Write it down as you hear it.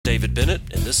David Bennett,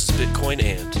 and this is Bitcoin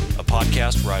And, a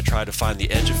podcast where I try to find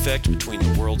the edge effect between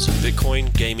the worlds of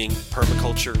Bitcoin, gaming,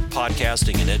 permaculture,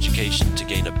 podcasting, and education to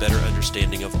gain a better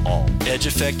understanding of all. Edge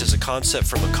effect is a concept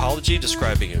from ecology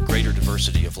describing a greater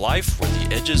diversity of life where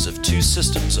the edges of two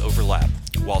systems overlap.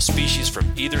 While species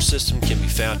from either system can be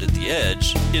found at the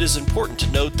edge, it is important to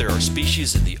note there are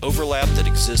species in the overlap that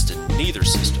exist in neither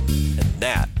system, and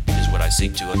that is what I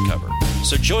seek to uncover.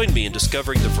 So join me in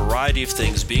discovering the variety of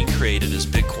things being created as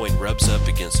Bitcoin rubs up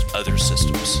against other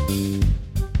systems.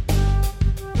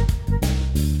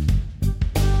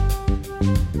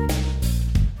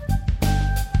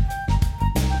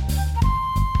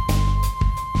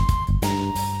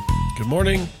 Good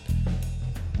morning.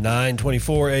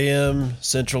 9:24 a.m.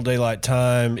 Central Daylight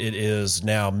Time. It is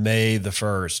now May the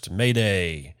 1st.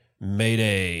 Mayday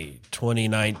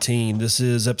 2019. This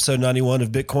is episode 91 of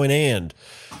Bitcoin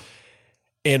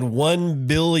And 1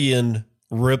 billion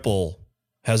Ripple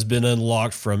has been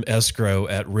unlocked from escrow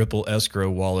at Ripple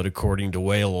Escrow Wallet, according to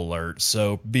Whale Alert.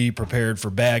 So be prepared for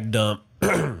bag dump.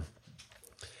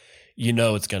 You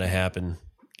know it's going to happen.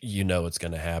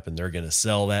 They're going to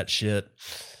sell that shit.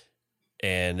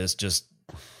 And they're just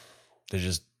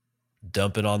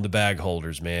dumping on the bag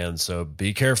holders, man. So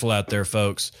be careful out there,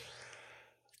 folks.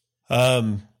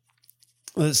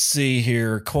 Let's see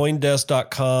here.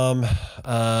 Coindesk.com.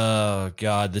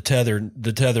 God,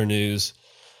 the Tether news.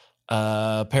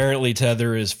 Apparently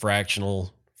Tether is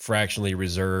fractionally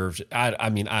reserved. I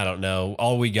mean, I don't know.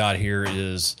 All we got here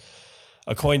is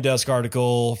a Coindesk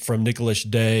article from Nicholas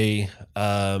Day,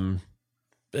 and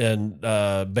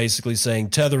basically saying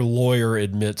Tether lawyer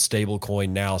admits stablecoin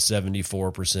now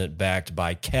 74% backed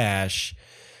by cash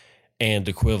and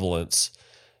equivalents.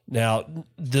 Now,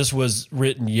 this was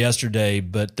written yesterday,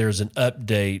 but there's an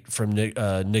update from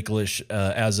Nicholas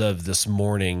as of this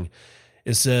morning.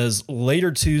 It says,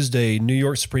 later Tuesday, New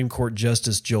York Supreme Court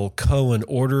Justice Joel Cohen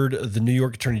ordered the New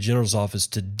York Attorney General's office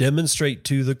to demonstrate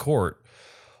to the court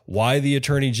why the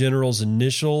Attorney General's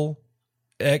initial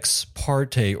ex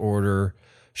parte order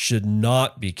should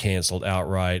not be canceled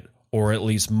outright, or at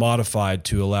least modified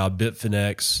to allow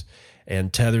Bitfinex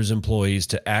and Tether's employees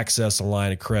to access a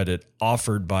line of credit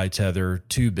offered by Tether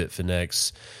to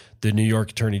Bitfinex. The New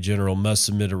York Attorney General must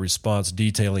submit a response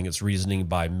detailing its reasoning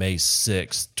by May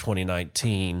 6,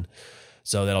 2019.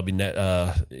 So that'll be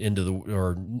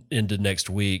into next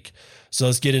week. So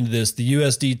let's get into this. The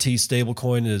USDT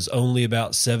stablecoin is only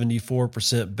about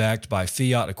 74% backed by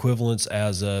fiat equivalents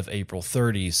as of April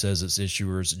 30, says its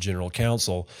issuer's general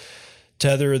counsel.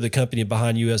 Tether, the company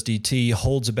behind USDT,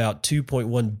 holds about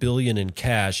 $2.1 billion in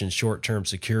cash and short-term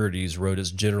securities, wrote its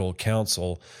general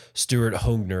counsel, Stuart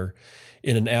Hoegner,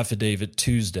 in an affidavit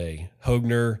Tuesday.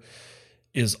 Hoegner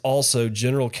is also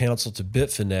general counsel to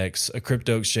Bitfinex, a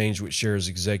crypto exchange which shares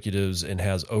executives and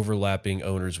has overlapping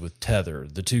owners with Tether.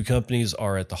 The two companies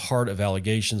are at the heart of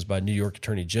allegations by New York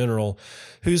Attorney General,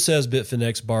 who says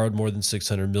Bitfinex borrowed more than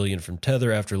 $600 million from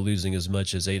Tether after losing as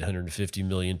much as $850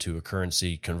 million to a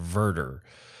currency converter.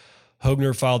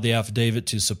 Hoegner filed the affidavit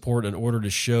to support an order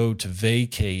to show to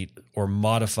vacate or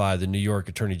modify the New York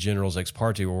Attorney General's ex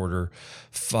parte order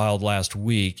filed last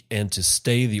week and to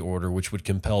stay the order, which would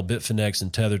compel Bitfinex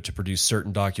and Tether to produce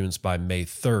certain documents by May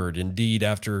 3rd. Indeed,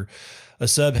 after a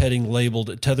subheading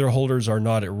labeled Tether holders are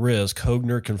not at risk,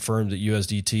 Hoegner confirmed that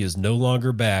USDT is no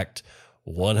longer backed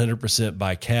 100%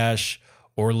 by cash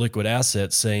or liquid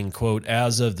assets, saying, quote,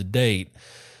 as of the date,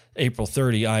 April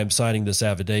 30, I am signing this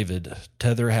affidavit.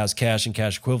 Tether has cash and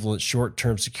cash equivalent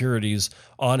short-term securities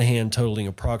on hand totaling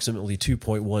approximately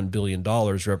 $2.1 billion,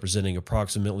 representing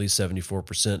approximately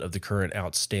 74% of the current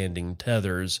outstanding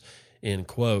Tethers, end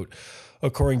quote.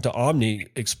 According to Omni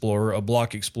Explorer, a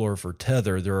block explorer for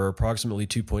Tether, there are approximately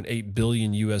 2.8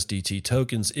 billion USDT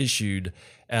tokens issued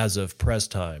as of press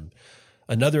time.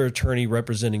 Another attorney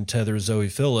representing Tether, Zoe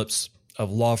Phillips, of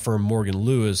law firm Morgan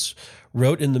Lewis,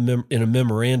 wrote in a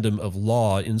memorandum of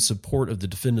law in support of the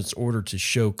defendant's order to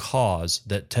show cause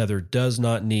that Tether does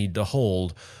not need to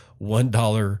hold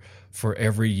 $1 for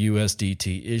every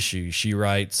USDT issue. She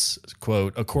writes,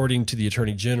 quote, according to the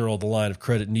Attorney General, the line of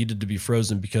credit needed to be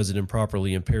frozen because it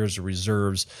improperly impairs the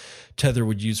reserves Tether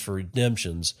would use for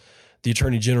redemptions. The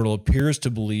Attorney General appears to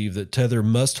believe that Tether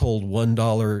must hold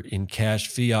 $1 in cash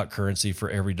fiat currency for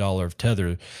every dollar of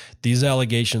Tether. These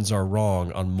allegations are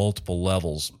wrong on multiple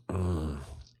levels.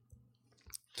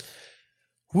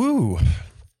 Woo.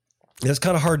 It's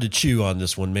kind of hard to chew on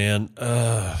this one, man.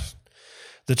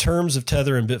 The terms of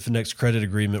Tether and Bitfinex credit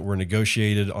agreement were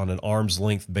negotiated on an arm's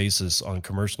length basis on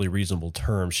commercially reasonable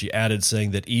terms. She added,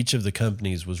 saying that each of the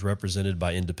companies was represented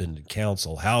by independent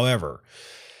counsel. However,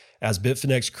 As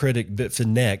Bitfinex critic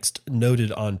Bitfinex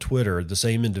noted on Twitter, the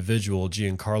same individual,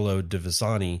 Giancarlo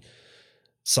Divisani,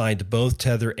 signed both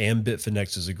Tether and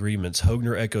Bitfinex's agreements.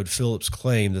 Hoegner echoed Phillips'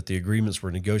 claim that the agreements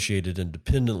were negotiated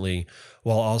independently,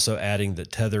 while also adding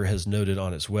that Tether has noted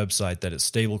on its website that its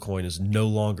stablecoin is no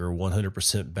longer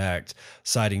 100% backed,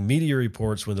 citing media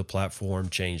reports when the platform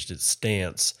changed its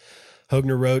stance.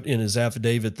 Hoegner wrote in his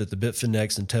affidavit that the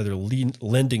Bitfinex and Tether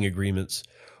lending agreements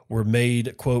were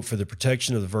made, quote, for the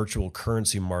protection of the virtual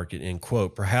currency market, end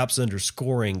quote, perhaps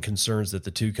underscoring concerns that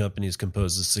the two companies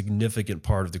compose a significant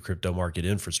part of the crypto market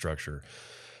infrastructure.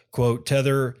 Quote,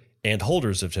 Tether and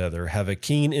holders of Tether have a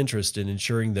keen interest in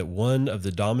ensuring that one of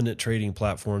the dominant trading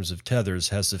platforms of Tethers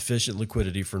has sufficient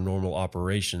liquidity for normal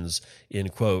operations,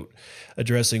 end quote.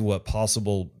 Addressing what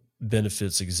possible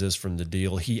benefits exist from the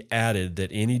deal, he added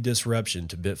that any disruption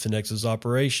to Bitfinex's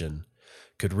operation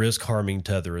could risk harming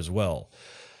Tether as well.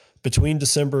 Between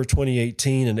December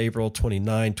 2018 and April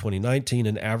 29, 2019,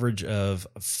 an average of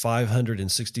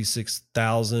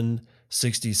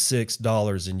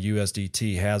 $566,066 in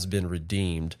USDT has been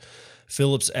redeemed.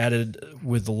 Phillips added,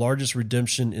 with the largest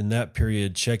redemption in that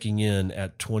period checking in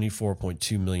at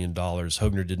 $24.2 million.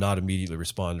 Hoegner did not immediately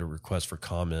respond to a request for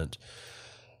comment.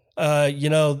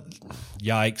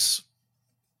 Yikes.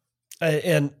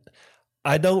 And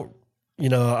I don't,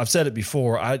 I've said it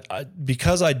before, I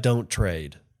because I don't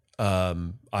trade, I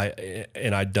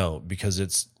don't,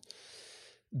 because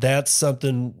that's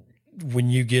something, when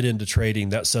you get into trading,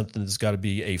 that's something that's got to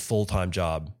be a full-time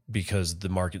job because the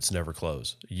markets never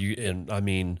close. You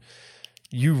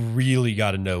really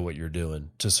got to know what you're doing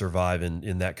to survive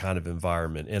in that kind of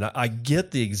environment. And I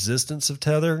get the existence of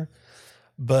Tether,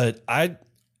 but and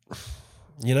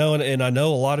I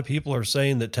know a lot of people are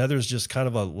saying that Tether's just kind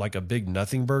of like a big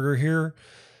nothing burger here.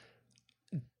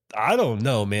 I don't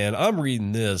know, man. I'm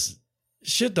reading this.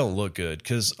 Shit don't look good,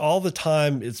 because all the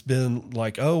time it's been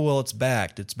like, oh, well, it's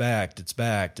backed, and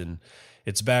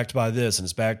it's backed by this, and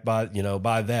it's backed by,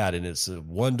 by that, and it's a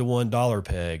 1-to-1 dollar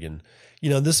peg. And,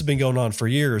 this has been going on for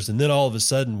years. And then all of a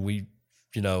sudden we,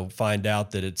 find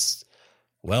out that it's,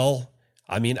 well,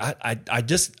 I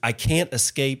can't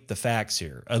escape the facts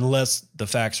here, unless the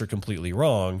facts are completely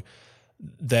wrong,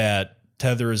 that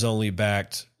Tether is only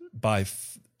backed by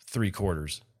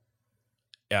 3/4.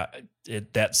 Yeah,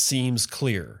 that seems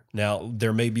clear. Now,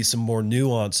 there may be some more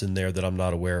nuance in there that I'm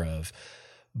not aware of,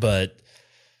 but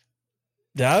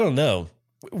I don't know.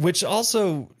 Which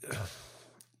also,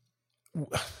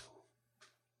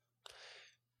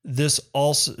 this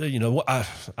also,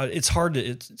 it's hard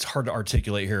to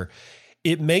articulate here.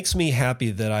 It makes me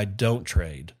happy that I don't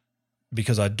trade,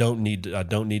 because I don't need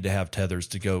to have tethers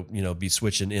to go, be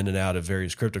switching in and out of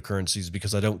various cryptocurrencies,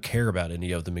 because I don't care about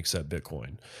any of them except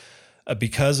Bitcoin.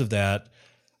 Because of that,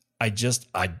 I don't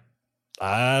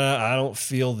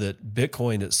feel that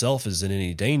Bitcoin itself is in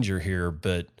any danger here,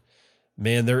 but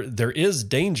man, there is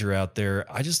danger out there.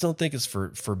 I just don't think it's for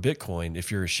Bitcoin.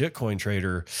 If you're a shitcoin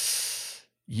trader,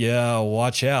 yeah,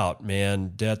 watch out,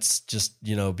 man. That's just,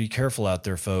 be careful out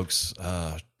there, folks.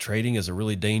 Trading is a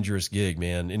really dangerous gig,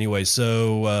 man. Anyway,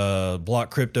 so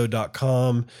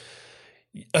blockcrypto.com,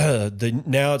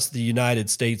 now it's the United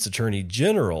States Attorney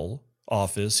General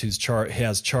Office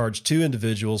has charged 2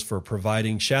 individuals for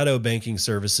providing shadow banking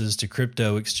services to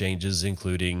crypto exchanges,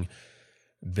 including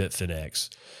Bitfinex.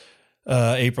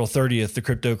 April 30th, the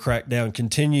crypto crackdown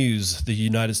continues. The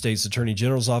United States Attorney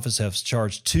General's Office has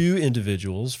charged 2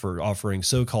 individuals for offering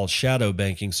so-called shadow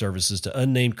banking services to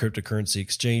unnamed cryptocurrency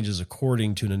exchanges,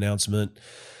 according to an announcement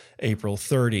April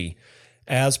 30.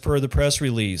 As per the press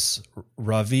release,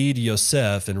 Ravid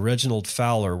Yosef and Reginald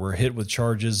Fowler were hit with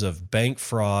charges of bank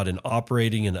fraud and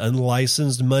operating an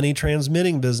unlicensed money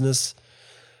transmitting business.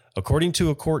 According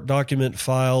to a court document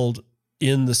filed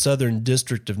in the Southern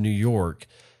District of New York,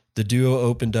 the duo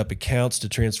opened up accounts to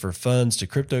transfer funds to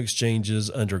crypto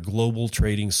exchanges under Global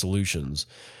Trading Solutions.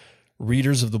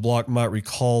 Readers of the block might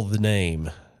recall the name,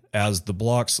 as the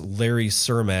block's Larry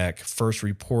Cermak first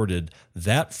reported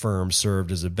that firm served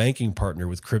as a banking partner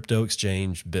with crypto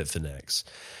exchange Bitfinex,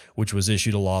 which was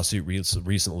issued a lawsuit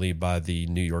recently by the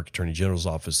New York Attorney General's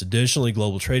Office. Additionally,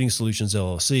 Global Trading Solutions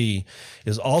LLC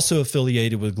is also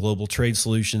affiliated with Global Trade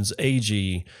Solutions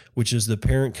AG, which is the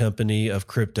parent company of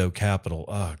Crypto Capital.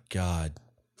 Oh, God,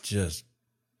 just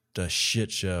a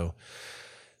shit show.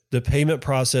 The payment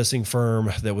processing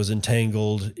firm that was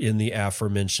entangled in the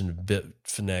aforementioned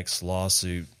Bitfinex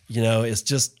lawsuit.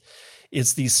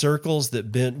 It's these circles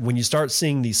that bend. When you start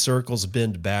seeing these circles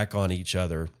bend back on each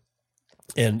other,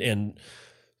 and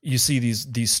you see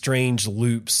these strange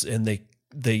loops, and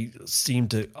they seem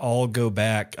to all go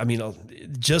back. I mean,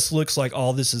 it just looks like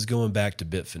all this is going back to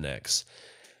Bitfinex.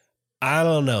 I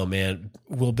don't know, man.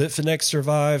 Will Bitfinex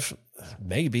survive?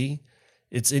 Maybe.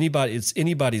 It's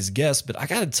anybody's guess, but I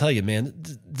got to tell you, man,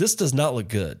 this does not look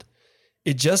good.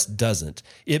 It just doesn't.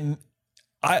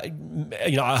 I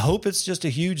hope it's just a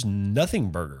huge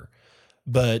nothing burger,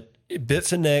 but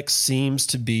Bitfinex seems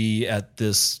to be at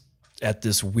this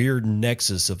weird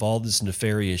nexus of all this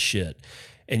nefarious shit.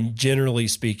 And generally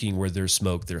speaking, where there's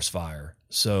smoke, there's fire.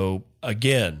 So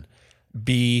again,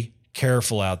 be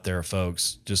careful out there,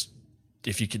 folks. Just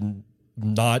if you can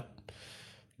not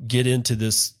get into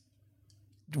this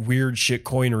weird shit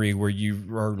coinery where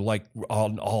you are like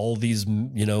on all these,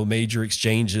 major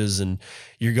exchanges and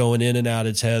you're going in and out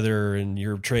of Tether and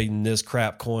you're trading this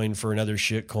crap coin for another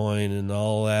shit coin and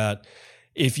all that.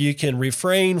 If you can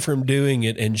refrain from doing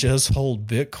it and just hold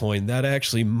Bitcoin, that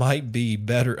actually might be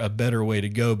a better way to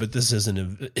go. But this isn't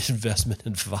investment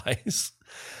advice.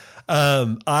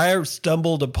 I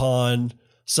stumbled upon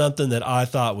something that I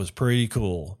thought was pretty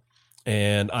cool.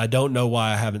 And I don't know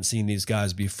why I haven't seen these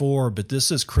guys before, but this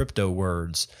is Crypto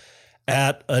Words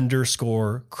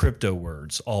 @_Crypto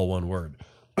Words, all one word.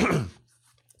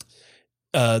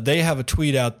 They have a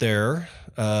tweet out there,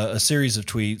 a series of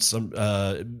tweets.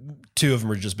 Two of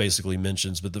them are just basically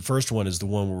mentions, but the first one is the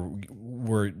one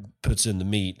where it puts in the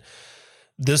meat.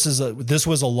 This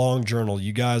was a long journal.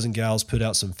 You guys and gals put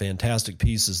out some fantastic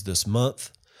pieces this month.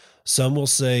 Some will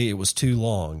say it was too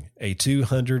long, a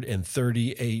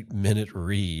 238-minute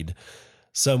read.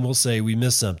 Some will say we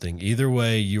missed something. Either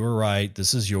way, you were right.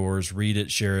 This is yours. Read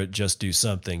it, share it, just do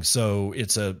something. So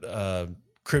it's a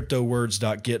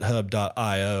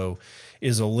cryptowords.github.io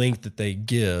is a link that they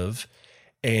give.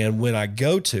 And when I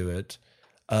go to it,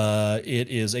 it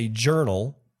is a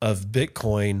journal of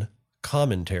Bitcoin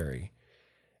commentary.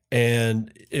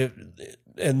 And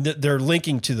they're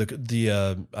linking to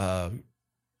the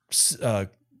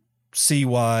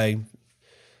CY,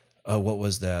 what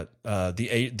was that?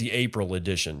 The April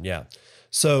edition. Yeah.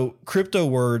 So Crypto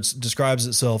Words describes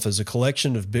itself as a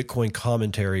collection of Bitcoin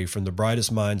commentary from the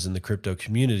brightest minds in the crypto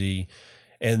community.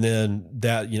 And then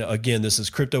that, again, this is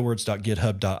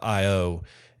cryptowords.github.io.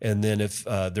 And then if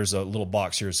there's a little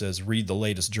box here that says read the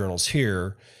latest journals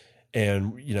here.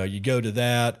 And, you go to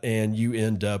that and you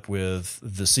end up with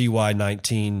the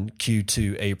CY19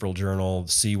 Q2 April journal, the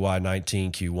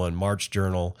CY19 Q1 March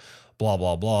journal, blah,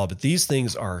 blah, blah. But these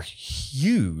things are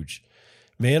huge,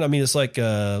 man. I mean, it's like,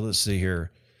 let's see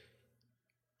here.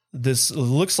 This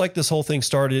looks like this whole thing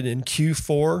started in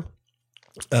Q4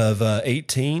 of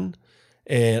 18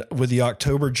 and with the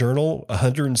October journal,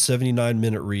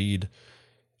 179-minute read.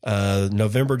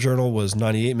 November journal was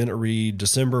 98-minute read.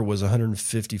 December was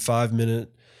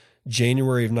 155-minute.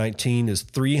 January of 19 is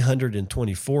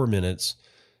 324 minutes.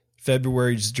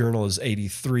 February's journal is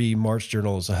 83. March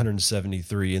journal is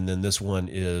 173. And then this one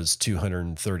is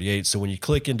 238. So when you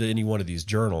click into any one of these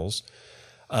journals,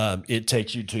 it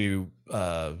takes you to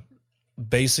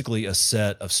basically a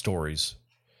set of stories.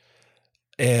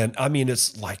 And I mean,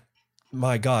 it's like,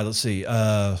 my God, let's see.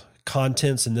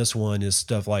 Contents in this one is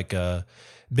stuff like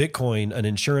Bitcoin, an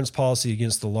insurance policy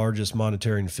against the largest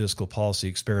monetary and fiscal policy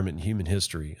experiment in human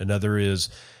history. Another is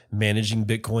managing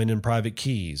Bitcoin and private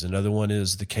keys. Another one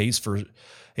is the case for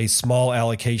a small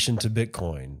allocation to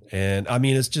Bitcoin. And I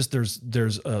mean, it's just,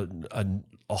 there's a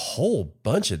whole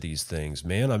bunch of these things,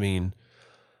 man. I mean,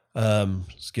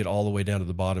 let's get all the way down to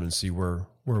the bottom and see where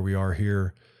we are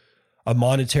here. A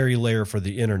monetary layer for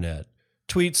the internet,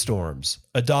 tweet storms,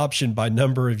 adoption by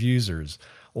number of users.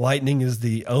 Lightning is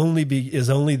only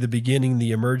the beginning,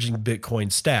 the emerging Bitcoin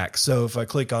stack. So if I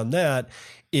click on that,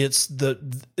 it's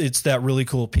that really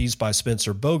cool piece by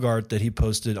Spencer Bogart that he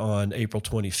posted on April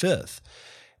 25th.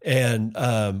 And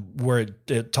where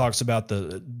it talks about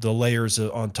the layers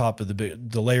on top of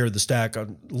the layer of the stack,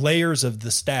 layers of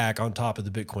the stack on top of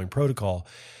the Bitcoin protocol.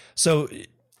 So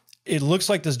it looks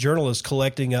like this journal is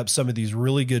collecting up some of these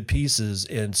really good pieces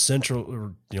and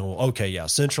centralizing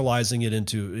it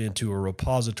into a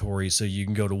repository so you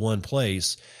can go to one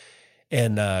place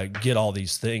and get all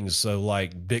these things. So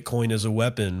like Bitcoin as a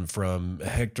Weapon from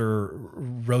Hector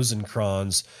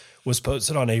Rosenkranz was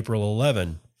posted on April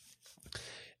 11.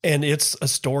 And it's a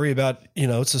story about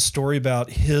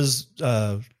his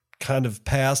kind of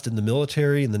past in the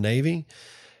military and the Navy.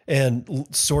 And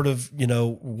sort of,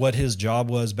 what his job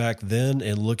was back then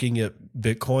and looking at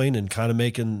Bitcoin and kind of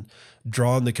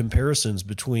drawing the comparisons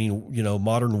between,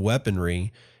 modern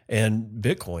weaponry and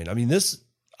Bitcoin. I mean,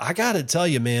 I got to tell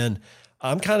you, man,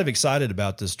 I'm kind of excited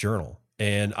about this journal.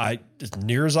 And as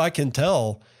near as I can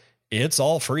tell, it's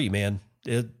all free, man.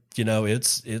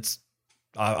 It's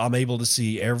I'm able to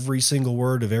see every single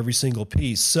word of every single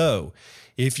piece. So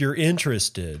if you're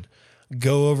interested,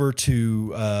 go over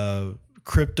to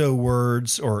crypto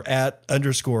words or at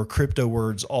 _ crypto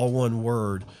words, all one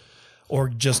word, or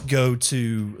just go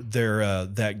to their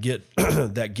that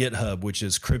GitHub, which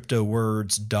is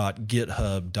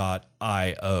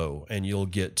cryptowords.github.io, and you'll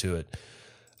get to it.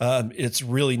 It's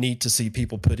really neat to see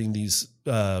people putting these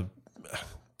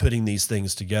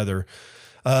things together.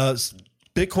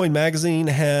 Bitcoin Magazine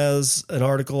has an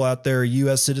article out there.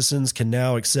 U.S. citizens can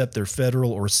now accept their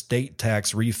federal or state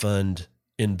tax refund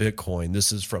in Bitcoin.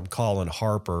 This is from Colin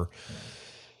Harper.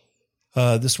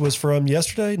 This was from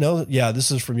yesterday? This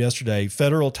is from yesterday.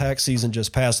 Federal tax season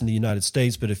just passed in the United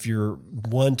States, but if you're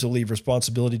one to leave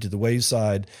responsibility to the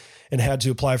wayside and had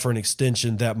to apply for an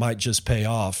extension, that might just pay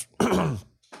off.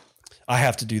 I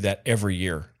have to do that every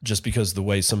year just because the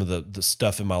way some of the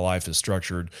stuff in my life is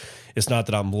structured. It's not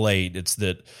that I'm late. It's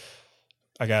that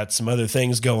I got some other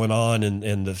things going on,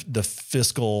 and the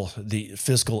fiscal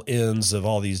ends of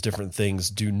all these different things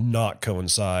do not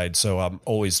coincide. So I'm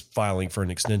always filing for an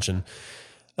extension.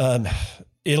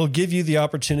 It'll give you the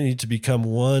opportunity to become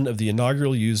one of the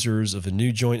inaugural users of a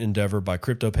new joint endeavor by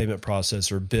crypto payment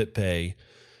processor BitPay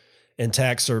and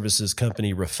tax services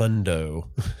company Refundo.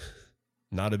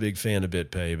 Not a big fan of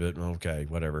BitPay, but okay,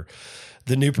 whatever.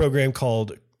 The new program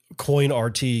called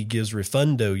CoinRT gives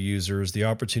Refundo users the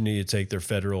opportunity to take their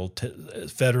federal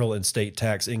and state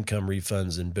tax income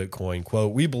refunds in Bitcoin.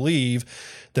 Quote, "We believe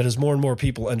that as more and more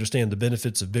people understand the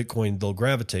benefits of Bitcoin, they'll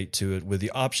gravitate to it. With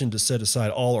the option to set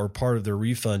aside all or part of their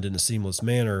refund in a seamless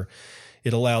manner,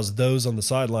 it allows those on the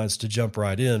sidelines to jump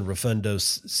right in,"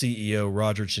 Refundo's CEO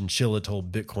Roger Chinchilla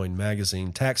told Bitcoin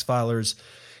Magazine. Tax filers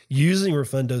using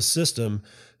Refundo's system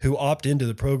who opt into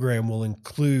the program will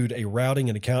include a routing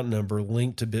and account number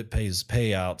linked to BitPay's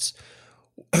payouts.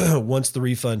 Once the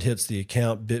refund hits the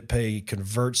account, BitPay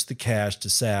converts the cash to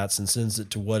sats and sends it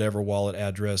to whatever wallet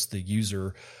address the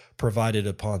user provided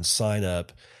upon sign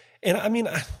up. And I mean,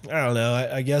 I don't know.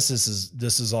 I guess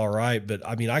this is all right, but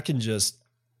I mean,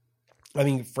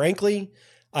 frankly,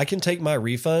 I can take my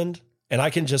refund and I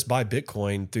can just buy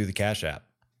Bitcoin through the Cash App.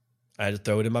 I just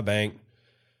throw it in my bank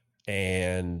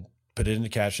and put it in the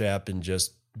Cash App and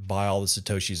just buy all the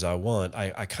Satoshis I want.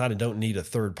 I kind of don't need a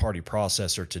third-party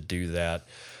processor to do that.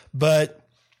 But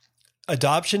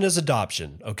adoption is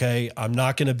adoption, okay? I'm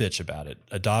not going to bitch about it.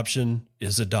 Adoption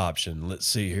is adoption. Let's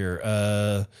see here.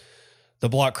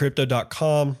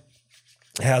 TheBlockCrypto.com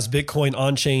has Bitcoin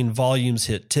on-chain volumes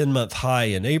hit 10-month high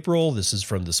in April. This is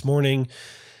from this morning.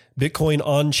 Bitcoin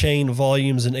on-chain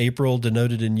volumes in April,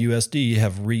 denoted in USD,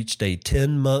 have reached a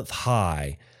 10-month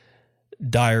high.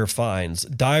 Dyer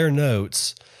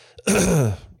notes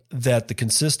that the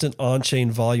consistent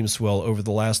on-chain volume swell over the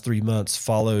last 3 months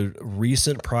followed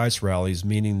recent price rallies,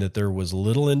 meaning that there was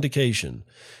little indication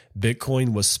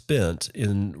Bitcoin was spent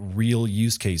in real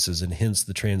use cases, and hence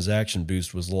the transaction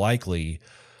boost was largely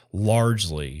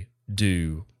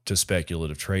due to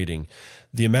speculative trading.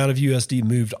 The amount of USD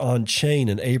moved on-chain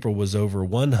in April was over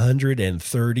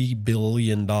 $130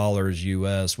 billion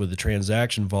US, with the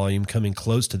transaction volume coming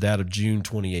close to that of June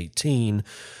 2018,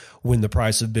 when the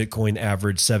price of Bitcoin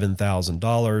averaged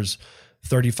 $7,000,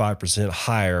 35%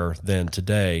 higher than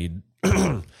today.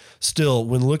 Still,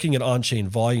 when looking at on-chain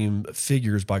volume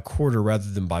figures by quarter rather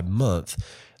than by month,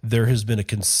 there has been a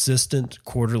consistent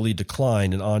quarterly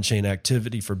decline in on-chain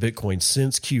activity for Bitcoin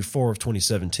since Q4 of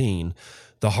 2017,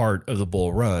 the heart of the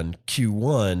bull run.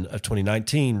 Q1 of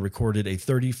 2019 recorded a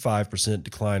 35%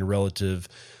 decline relative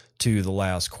to the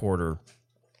last quarter.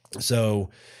 So,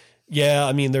 yeah,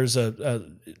 I mean, there's a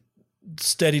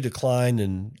steady decline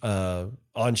in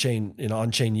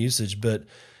on-chain usage, but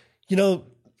you know,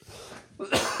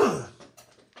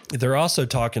 they're also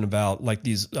talking about like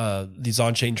these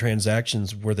on-chain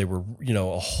transactions where they were,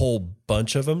 a whole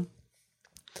bunch of them.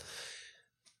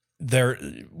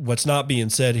 What's not being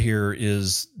said here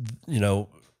is,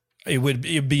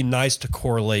 it'd be nice to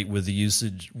correlate with the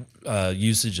usage of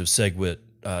SegWit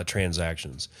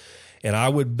transactions, and I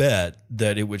would bet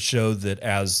that it would show that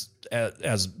as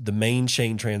the main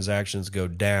chain transactions go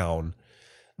down,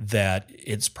 that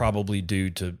it's probably due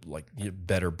to like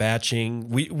better batching.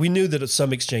 We knew that at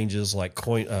some exchanges like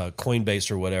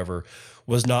Coinbase or whatever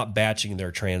was not batching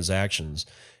their transactions,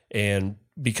 and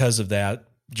because of that,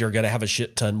 you're going to have a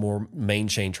shit ton more main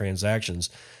chain transactions.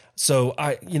 So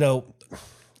I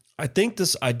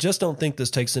just don't think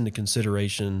this takes into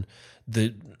consideration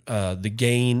the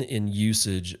gain in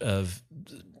usage of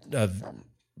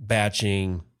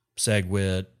batching,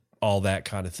 SegWit, all that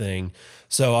kind of thing.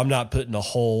 So I'm not putting a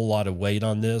whole lot of weight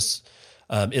on this.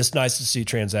 It's nice to see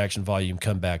transaction volume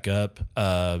come back up,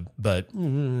 but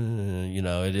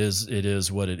it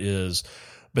is what it is.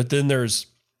 But then there's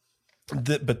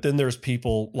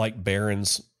people like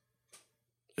Barron's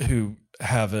who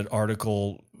have an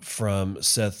article from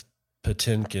Seth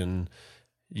Patinkin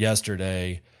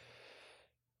yesterday,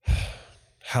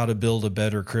 how to build a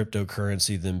better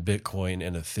cryptocurrency than Bitcoin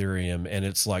and Ethereum, and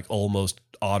it's like almost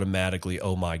automatically,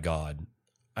 oh my God.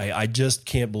 I just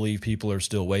can't believe people are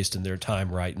still wasting their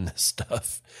time writing this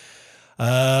stuff.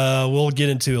 We'll get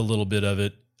into a little bit of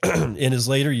it. In his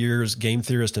later years, game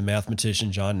theorist and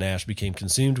mathematician John Nash became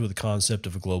consumed with the concept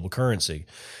of a global currency.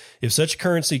 If such a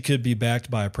currency could be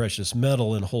backed by a precious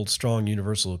metal and hold strong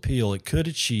universal appeal, it could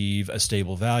achieve a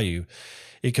stable value.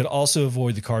 It could also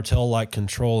avoid the cartel-like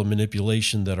control and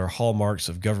manipulation that are hallmarks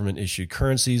of government-issued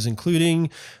currencies,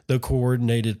 including the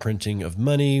coordinated printing of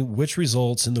money, which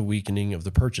results in the weakening of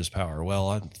the purchase power. Well,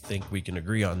 I think we can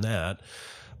agree on that.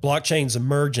 Blockchain's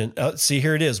emergent. See,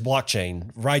 here it is,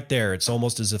 blockchain, right there. It's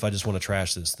almost as if I just want to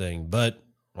trash this thing, but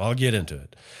I'll get into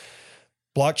it.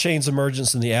 Blockchain's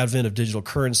emergence and the advent of digital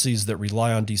currencies that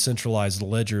rely on decentralized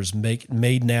ledgers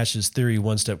made Nash's theory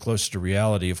one step closer to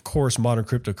reality. Of course, modern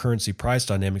cryptocurrency price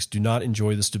dynamics do not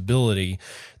enjoy the stability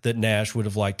that Nash would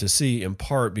have liked to see, in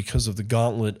part because of the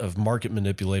gauntlet of market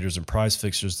manipulators and price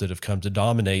fixers that have come to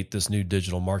dominate this new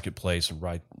digital marketplace. And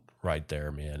right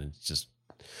there, man, it's just...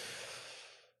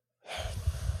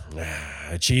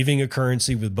 Achieving a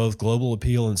currency with both global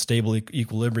appeal and stable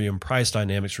equilibrium price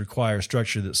dynamics require a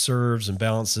structure that serves and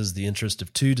balances the interest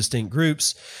of two distinct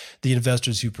groups: the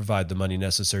investors who provide the money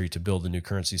necessary to build the new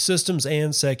currency systems,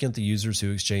 and second, the users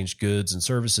who exchange goods and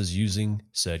services using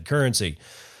said currency.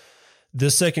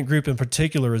 This second group in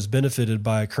particular is benefited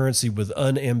by a currency with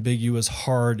unambiguous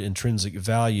hard intrinsic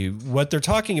value. What they're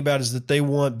talking about is that they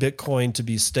want Bitcoin to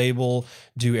be stable,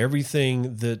 do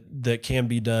everything that can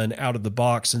be done out of the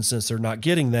box. And since they're not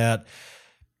getting that,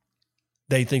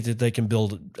 they think that they can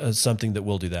build something that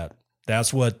will do that.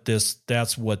 That's what this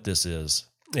is.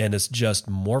 And it's just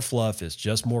more fluff. It's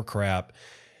just more crap.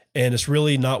 And it's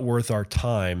really not worth our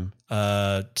time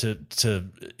to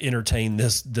entertain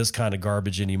this kind of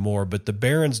garbage anymore. But the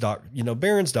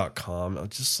Barron's.com, I'm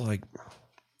just like,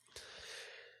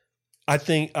 I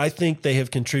think they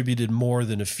have contributed more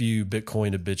than a few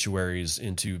Bitcoin obituaries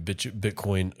into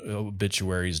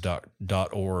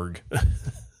bitcoinobituaries.org.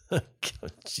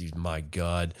 Geez, my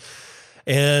God.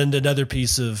 And another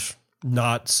piece of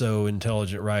not so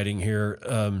intelligent writing here.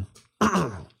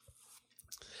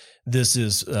 This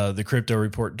is the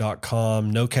cryptoreport.com.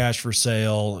 No cash for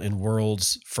sale in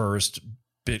world's first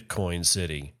Bitcoin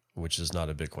city, which is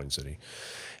not a Bitcoin city.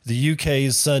 The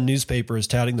UK's Sun newspaper is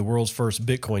touting the world's first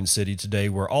Bitcoin city today,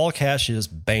 where all cash is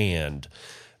banned.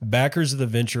 Backers of the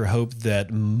venture hope that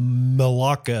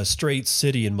Malacca Straits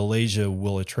City in Malaysia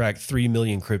will attract 3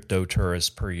 million crypto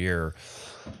tourists per year.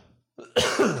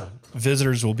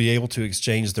 Visitors will be able to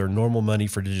exchange their normal money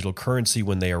for digital currency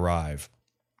when they arrive,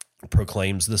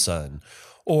 proclaims the Sun,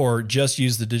 or just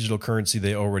use the digital currency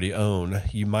they already own.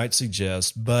 You might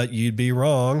suggest, but you'd be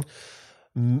wrong.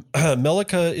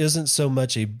 Malacca isn't so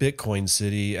much a Bitcoin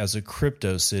city as a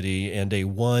crypto city, and a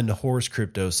one-horse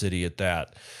crypto city at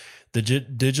that. The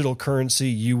digital currency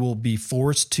you will be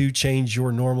forced to change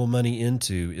your normal money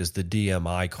into is the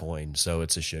DMI coin, so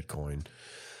it's a shit coin.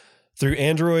 Through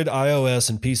Android, iOS,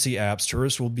 and PC apps,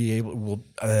 tourists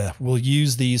will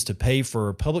use these to pay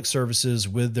for public services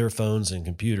with their phones and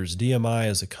computers. DMI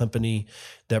is a company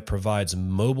that provides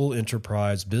mobile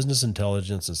enterprise, business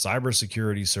intelligence, and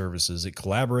cybersecurity services. It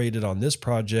collaborated on this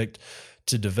project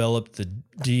to develop the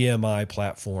DMI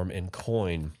platform and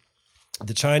coin.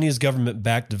 The Chinese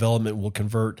government-backed development will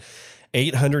convert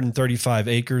 835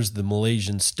 acres, the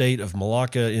Malaysian state of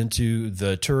Malacca, into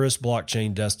the tourist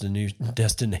blockchain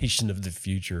destination of the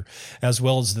future, as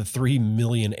well as the 3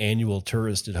 million annual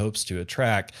tourists it hopes to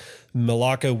attract.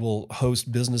 Malacca will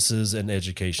host businesses and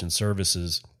education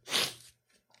services.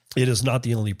 It is not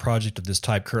the only project of this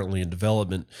type currently in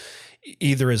development,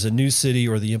 either as a new city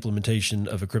or the implementation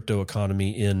of a crypto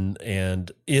economy in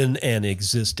an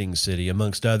existing city.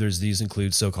 Amongst others, these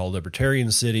include so-called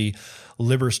Libertarian City,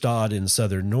 Liberstad in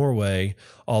southern Norway,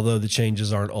 although the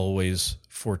changes aren't always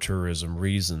for tourism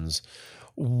reasons.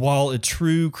 While a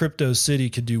true crypto city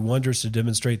could do wonders to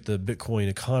demonstrate the Bitcoin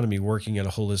economy working at a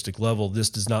holistic level, this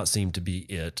does not seem to be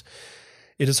it.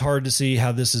 It is hard to see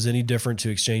how this is any different to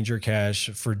exchange your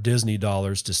cash for Disney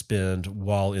dollars to spend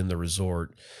while in the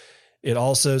resort. It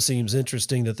also seems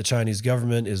interesting that the Chinese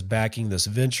government is backing this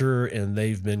venture, and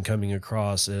they've been coming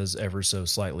across as ever so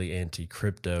slightly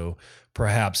anti-crypto.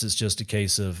 Perhaps it's just a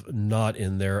case of not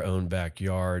in their own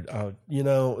backyard.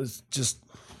 It's just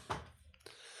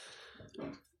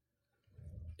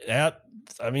that.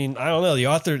 I mean, I don't know.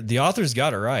 The author's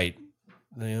got it right.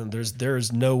 There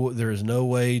is no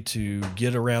way to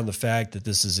get around the fact that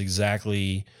this is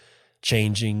exactly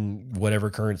changing whatever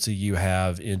currency you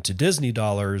have into Disney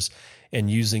dollars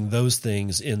and using those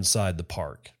things inside the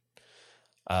park.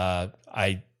 I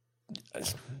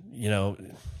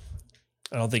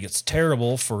don't think it's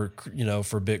terrible for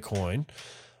Bitcoin.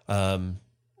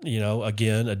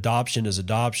 Again, adoption is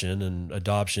adoption, and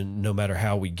adoption, no matter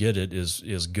how we get it,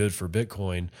 is good for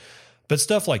Bitcoin. But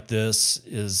stuff like this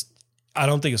I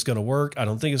don't think it's going to work. I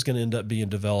don't think it's going to end up being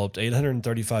developed.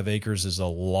 835 acres is a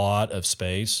lot of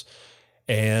space.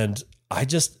 And it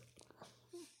just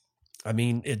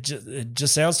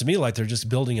sounds to me like they're just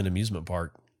building an amusement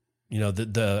park.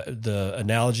 The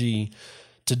analogy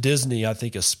to Disney, I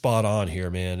think, is spot on here,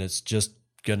 man. It's just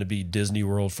going to be Disney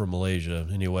World for Malaysia.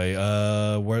 Anyway,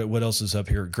 what else is up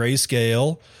here?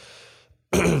 Grayscale.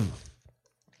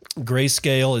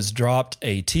 Grayscale has dropped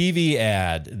a TV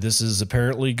ad. This is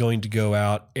apparently going to go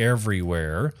out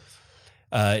everywhere.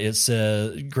 It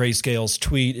says Grayscale's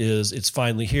tweet is, "It's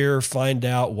finally here. Find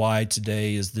out why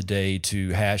today is the day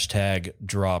to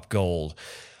 #drop_gold."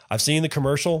 I've seen the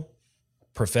commercial,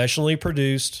 professionally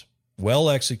produced, well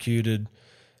executed.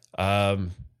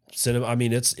 Cinema. I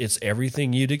mean, it's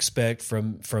everything you'd expect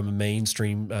from a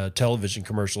mainstream television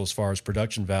commercial as far as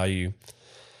production value.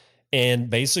 And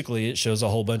basically, it shows a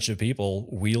whole bunch of people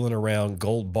wheeling around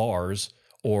gold bars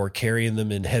or carrying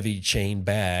them in heavy chain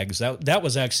bags. That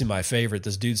was actually my favorite.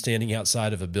 This dude standing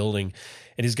outside of a building,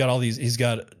 and he's got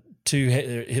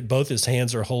both his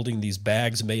hands are holding these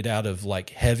bags made out of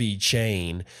like heavy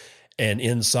chain, and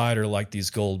inside are like these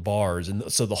gold bars. And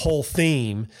so the whole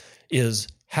theme is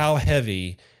how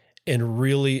heavy and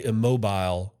really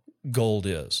immobile gold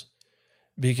is,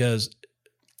 because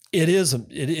it is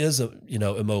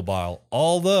immobile.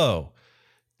 Although,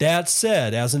 that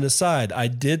said, as an aside, I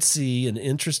did see an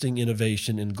interesting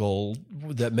innovation in gold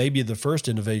that may be the first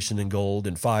innovation in gold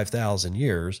in 5,000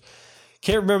 years.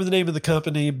 Can't remember the name of the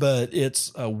company, but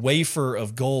it's a wafer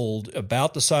of gold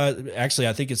about the size. Actually,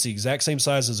 I think it's the exact same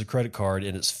size as a credit card,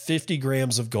 and it's 50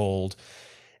 grams of gold,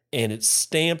 and it's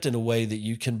stamped in a way that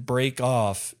you can break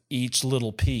off each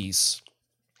little piece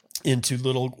into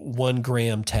little 1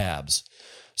 gram tabs.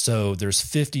 So there's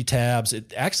 50 tabs.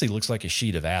 It actually looks like a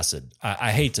sheet of acid.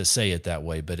 I hate to say it that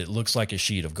way, but it looks like a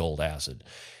sheet of gold acid.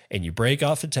 And you break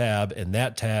off a tab, and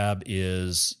that tab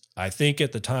is, I think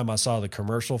at the time I saw the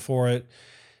commercial for it,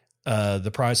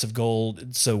 the price of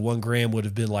gold. So 1 gram would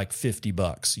have been like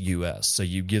 $50 US. So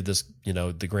you give this,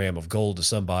 the gram of gold to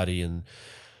somebody, and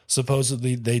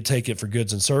supposedly they take it for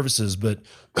goods and services. But,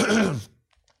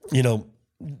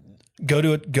 go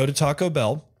to Taco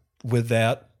Bell with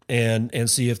that, and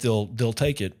see if they'll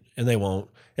take it, and they won't,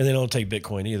 and they don't take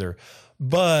Bitcoin either.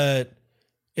 But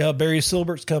Barry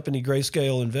Silbert's company,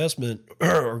 Grayscale Investment,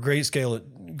 or Grayscale,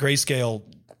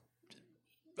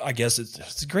 I guess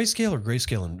it's Grayscale or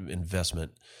Grayscale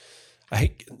Investment.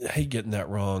 I hate getting that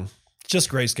wrong. It's just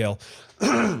Grayscale.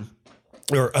 It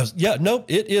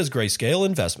is Grayscale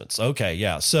Investments. Okay,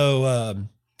 yeah. So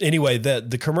anyway,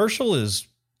 the commercial is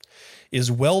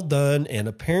well done, and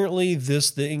apparently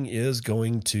this thing is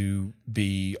going to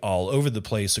be all over the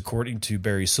place, according to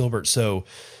Barry Silbert. So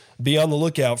be on the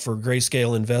lookout for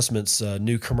Grayscale Investments'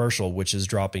 new commercial, which is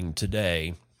dropping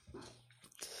today.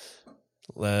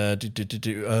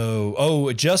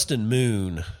 Justin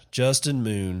Moon.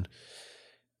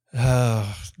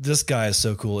 This guy is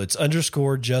so cool. It's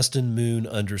 _Justin Moon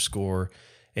 _,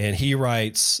 and he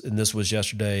writes, and this was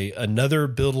yesterday, another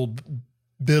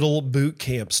Biddle boot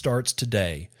camp starts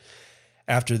today.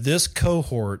 After this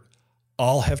cohort,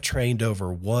 all have trained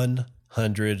over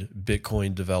 100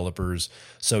 Bitcoin developers.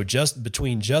 So just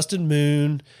between Justin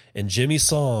Moon and Jimmy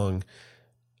Song,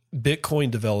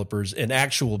 Bitcoin developers and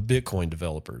actual Bitcoin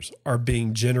developers are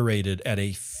being generated at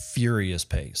a furious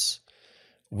pace,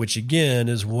 which again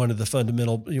is one of the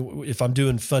fundamental, if I'm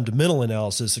doing fundamental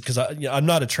analysis, because I'm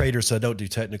not a trader, so I don't do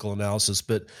technical analysis,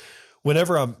 but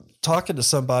whenever I'm talking to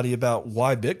somebody about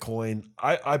why Bitcoin,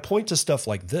 I point to stuff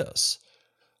like this,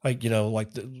 the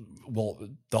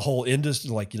whole industry,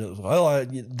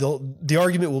 the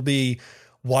argument will be,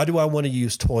 why do I want to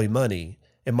use toy money?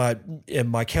 And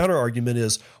my counter argument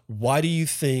is, why do you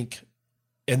think,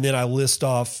 and then I list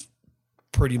off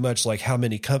pretty much like how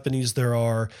many companies there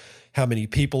are, how many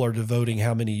people are devoting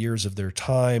how many years of their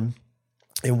time,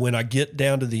 And when I get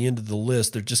down to the end of the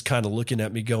list, they're just kind of looking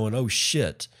at me going, oh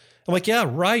shit. I'm like, yeah,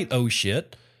 right. Oh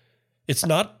shit. It's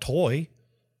not a toy.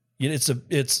 It's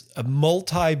a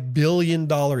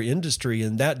multi-billion-dollar industry,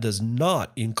 and that does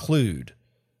not include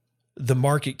the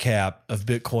market cap of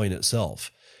Bitcoin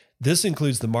itself. This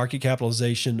includes the market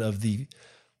capitalization of the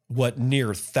near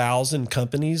 1,000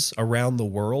 companies around the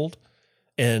world,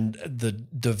 and the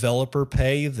developer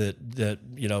pay that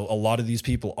a lot of these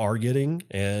people are getting.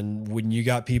 And when you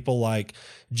got people like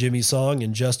Jimmy Song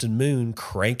and Justin Moon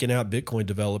cranking out Bitcoin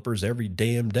developers every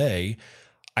damn day,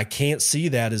 I can't see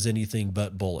that as anything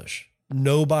but bullish.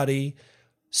 Nobody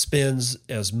spends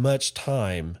as much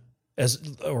time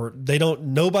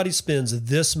nobody spends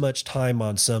this much time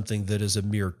on something that is a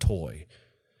mere toy.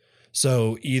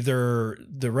 So either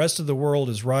the rest of the world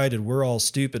is right and we're all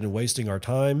stupid and wasting our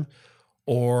time,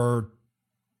 or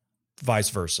vice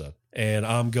versa. And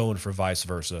I'm going for vice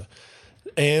versa.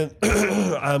 And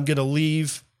I'm going to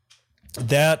leave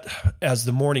that as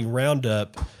the morning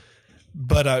roundup.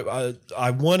 But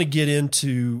I want to get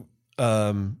into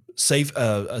Saifedean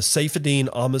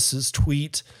Amis's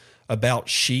tweet about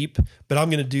sheep, but I'm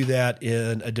going to do that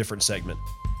in a different segment.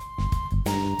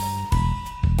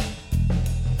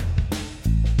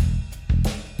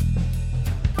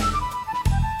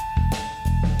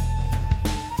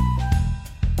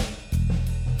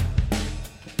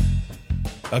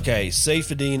 Okay,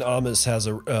 Saifedean Amis has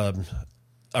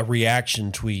a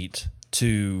reaction tweet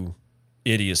to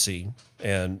idiocy,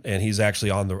 and he's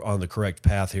actually on the correct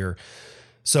path here.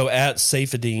 So at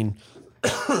Saifedean,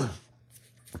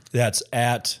 that's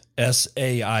at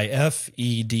SAIFEDEAN,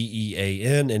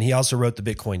 and he also wrote the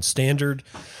Bitcoin Standard.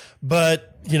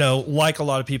 But like a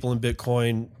lot of people in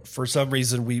Bitcoin, for some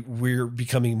reason we're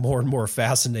becoming more and more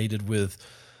fascinated with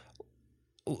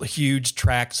huge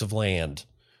tracts of land,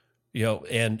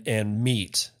 and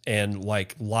meat and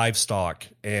like livestock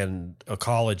and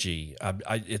ecology.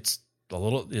 It's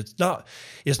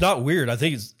not weird. I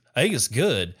think it's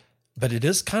good, but it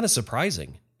is kind of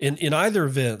surprising. In either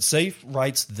event, Saif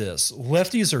writes this: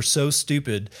 lefties are so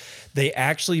stupid, they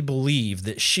actually believe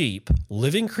that sheep,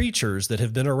 living creatures that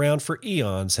have been around for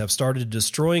eons, have started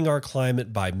destroying our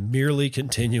climate by merely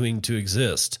continuing to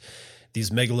exist. These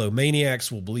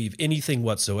megalomaniacs will believe anything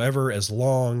whatsoever as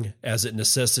long as it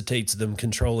necessitates them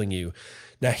controlling you.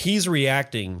 Now he's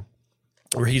reacting,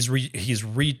 or he's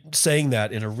saying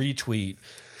that in a retweet,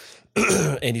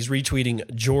 and he's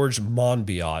retweeting George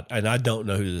Monbiot, and I don't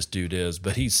know who this dude is,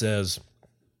 but he says,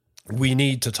 we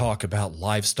need to talk about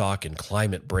livestock and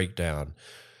climate breakdown.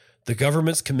 The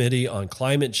government's Committee on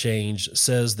Climate Change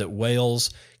says that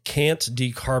whales can't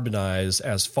decarbonize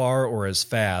as far or as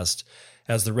fast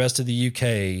as the rest of the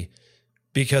UK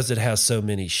because it has so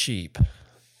many sheep.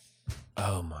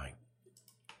 Oh my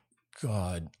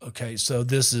God. Okay, so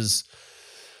this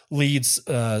leads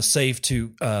Saif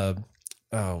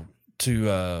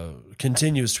to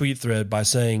continue his tweet thread by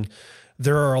saying,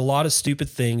 there are a lot of stupid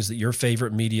things that your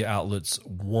favorite media outlets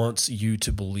wants you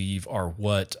to believe are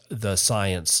what the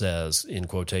science says, in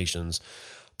quotations.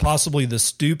 Possibly the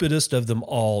stupidest of them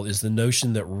all is the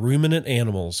notion that ruminant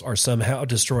animals are somehow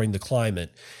destroying the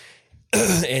climate.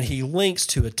 And he links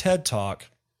to a TED Talk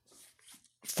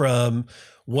from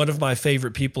one of my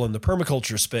favorite people in the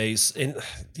permaculture space. And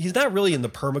he's not really in the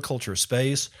permaculture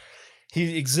space.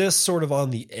 He exists sort of on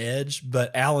the edge,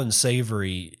 but Alan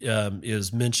Savory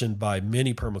is mentioned by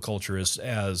many permaculturists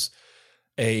as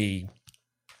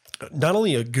not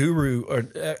only a guru or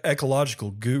ecological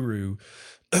guru,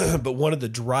 but one of the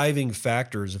driving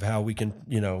factors of how we can,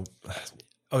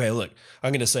 okay, look,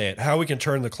 I'm going to say it, how we can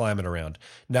turn the climate around.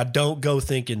 Now, don't go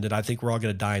thinking that I think we're all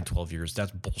going to die in 12 years.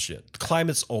 That's bullshit. The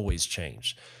climate's always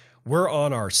changed. We're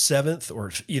on our seventh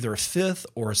or either fifth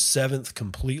or seventh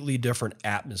completely different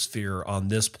atmosphere on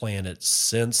this planet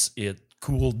since it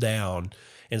cooled down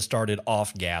and started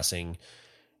off-gassing.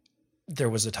 There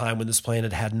was a time when this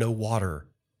planet had no water.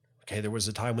 Okay, there was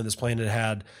a time when this planet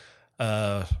had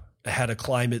a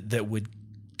climate that would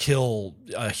kill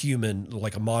a human,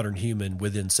 like a modern human,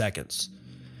 within seconds.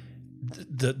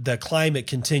 The climate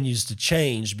continues to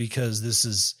change because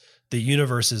the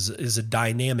universe is a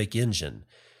dynamic engine.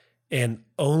 And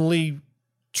only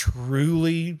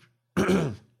truly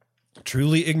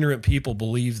ignorant people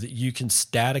believe that you can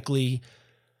statically,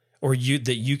 or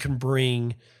that you can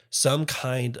bring some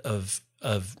kind of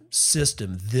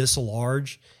system this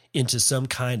large into some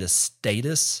kind of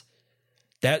status.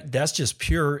 That's just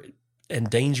pure and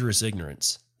dangerous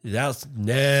ignorance. That's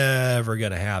never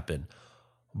going to happen.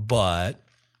 But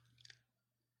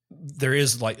there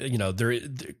is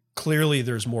clearly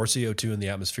there's more CO2 in the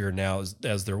atmosphere now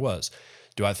as there was.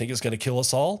 Do I think it's going to kill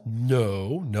us all?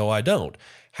 No, I don't.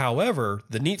 However,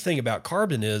 the neat thing about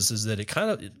carbon is that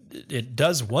it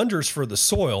does wonders for the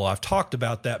soil. I've talked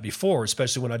about that before,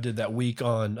 especially when I did that week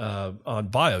on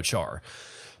biochar.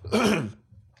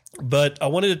 But I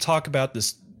wanted to talk about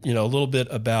this, a little bit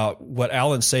about what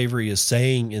Alan Savory is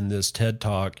saying in this TED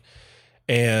Talk,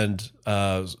 and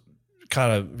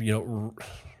pardon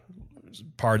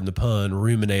the pun,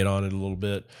 ruminate on it a little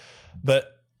bit.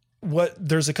 But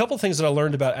there's a couple of things that I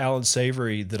learned about Alan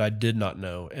Savory that I did not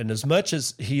know. And as much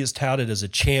as he is touted as a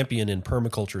champion in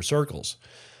permaculture circles,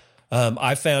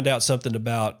 I found out something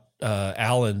about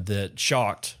Alan that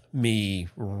shocked me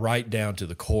right down to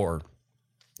the core.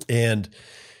 And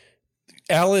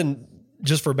Alan,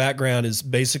 just for background, is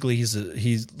basically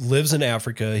he lives in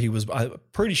Africa. I'm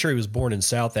pretty sure he was born in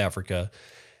South Africa,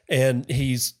 and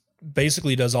he's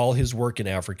basically does all his work in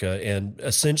Africa. And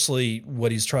essentially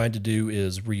what he's trying to do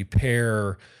is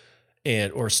repair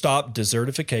or stop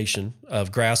desertification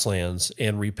of grasslands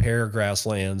and repair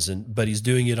grasslands. But he's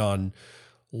doing it on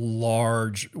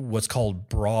large, what's called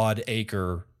broad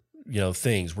acre,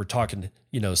 things. We're talking,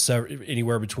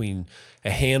 anywhere between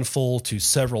a handful to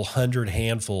several hundred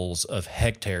handfuls of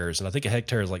hectares. And I think a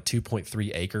hectare is like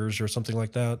 2.3 acres or something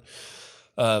like that.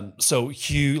 So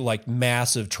huge, like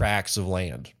massive tracts of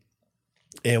land.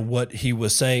 And what he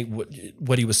was saying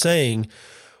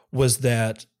was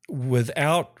that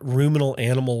without ruminal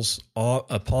animals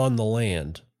upon the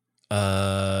land,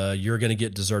 you're going to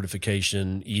get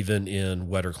desertification even in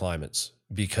wetter climates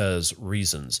because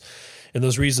reasons. And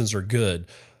those reasons are good.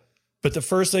 But the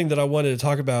first thing that I wanted to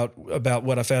talk about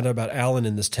what I found out about Alan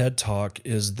in this TED Talk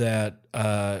is that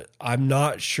I'm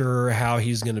not sure how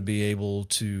he's going to be able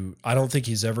to – I don't think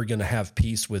he's ever going to have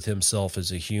peace with himself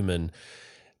as a human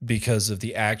because of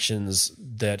the actions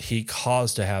that he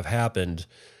caused to have happened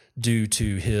due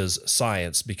to his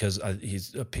science, because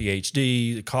he's a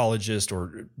PhD, ecologist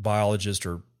or biologist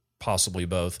or possibly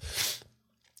both.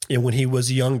 And when he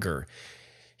was younger,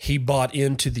 he bought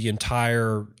into the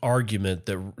entire argument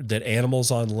that animals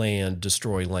on land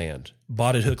destroy land,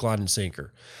 bought it hook, line, and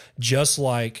sinker. Just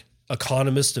like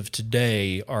economists of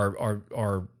today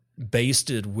are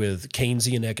basted with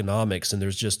Keynesian economics, and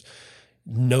there's just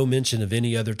no mention of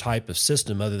any other type of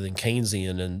system other than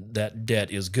Keynesian, and that debt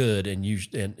is good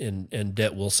and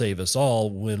debt will save us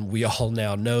all, when we all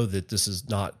now know that this is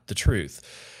not the truth.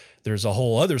 There's a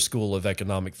whole other school of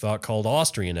economic thought called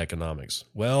Austrian economics.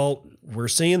 Well, we're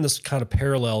seeing this kind of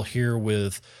parallel here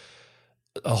with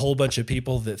a whole bunch of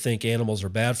people that think animals are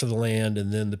bad for the land,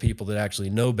 and then the people that actually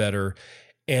know better.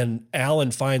 And Alan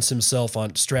finds himself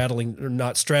not straddling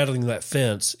that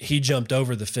fence. He jumped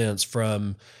over the fence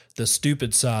from the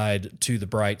stupid side to the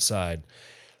bright side.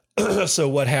 So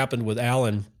what happened with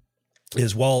Alan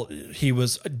is, while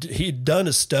he'd done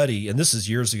a study, and this is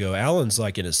years ago. Alan's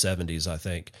like in his 70s, I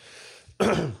think.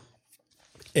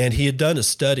 And he had done a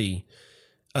study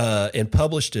and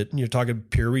published it, and you're talking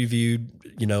peer-reviewed,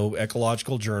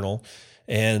 ecological journal,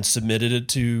 and submitted it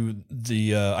to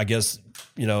the,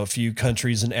 a few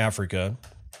countries in Africa.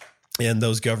 And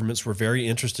those governments were very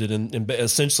interested in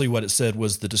essentially what it said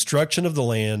was the destruction of the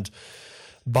land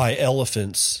by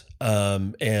elephants,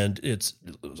 and its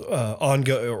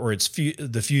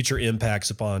the future impacts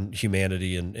upon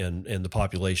humanity and the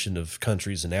population of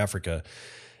countries in Africa.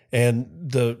 And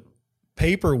the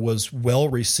paper was well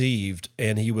received,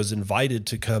 and he was invited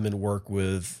to come and work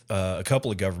with a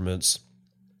couple of governments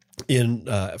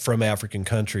from African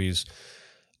countries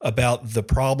about the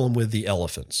problem with the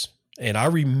elephants. And I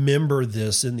remember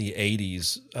this in the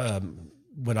 80s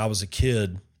when I was a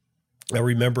kid. I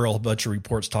remember a bunch of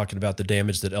reports talking about the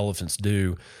damage that elephants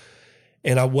do.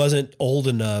 And I wasn't old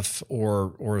enough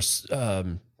or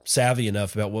savvy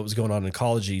enough about what was going on in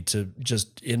ecology to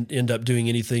just end up doing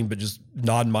anything but just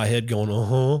nodding my head going,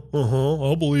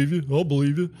 I'll believe you.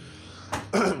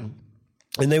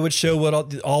 And they would show what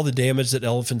all the damage that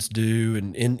elephants do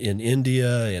in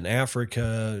India and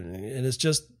Africa. And it's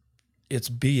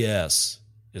BS.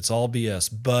 It's all BS.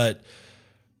 But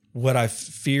what I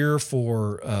fear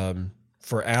for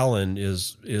Alan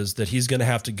is that he's going to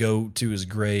have to go to his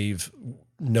grave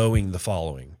knowing the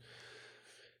following.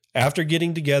 After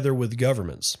getting together with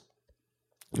governments,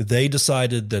 they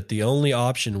decided that the only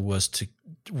option was to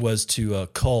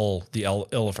cull the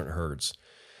elephant herds.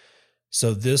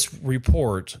 So this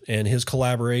report and his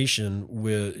collaboration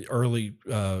with early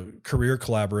career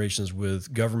collaborations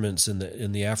with governments on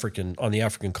the African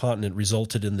continent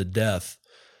resulted in the death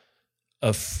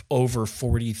of over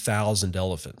 40,000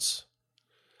 elephants.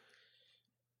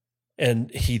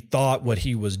 And he thought what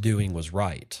he was doing was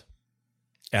right.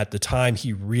 At the time,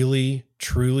 he really,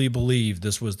 truly believed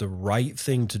this was the right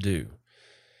thing to do.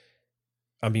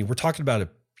 I mean, you're talking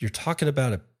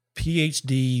about a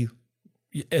PhD,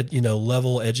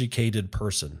 level educated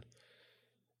person,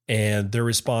 and their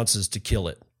response is to kill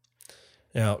it.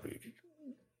 Now,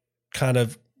 kind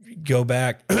of go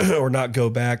back or not go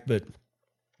back, but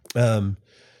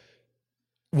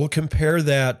we'll compare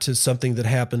that to something that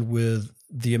happened with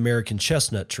the American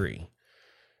chestnut tree.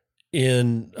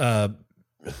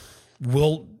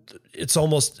 It's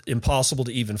almost impossible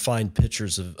to even find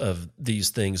pictures of these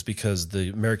things because the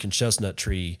American chestnut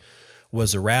tree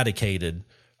was eradicated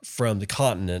from the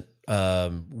continent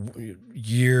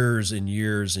years and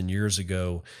years and years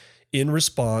ago in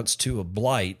response to a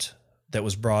blight that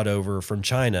was brought over from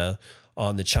China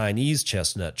on the Chinese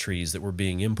chestnut trees that were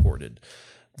being imported.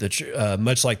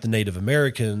 Much like the Native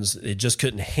Americans, it just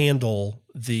couldn't handle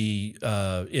the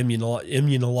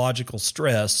immunological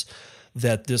stress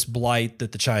that this blight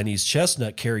that the Chinese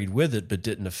chestnut carried with it but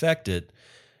didn't affect it.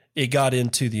 It got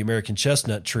into the American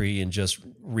chestnut tree and just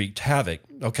wreaked havoc.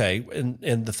 Okay,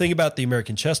 and the thing about the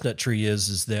American chestnut tree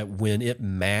is that when it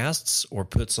masts or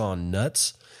puts on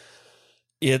nuts,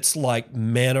 it's like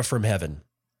manna from heaven.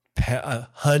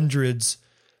 Hundreds,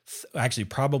 actually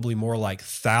probably more like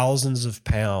thousands of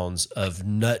pounds of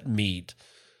nut meat,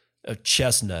 of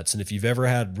chestnuts. And if you've ever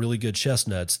had really good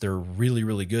chestnuts, they're really,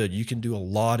 really good. You can do a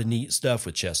lot of neat stuff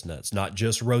with chestnuts, not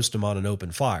just roast them on an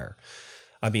open fire.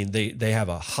 I mean, they have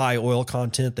a high oil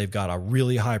content. They've got a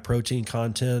really high protein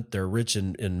content. They're rich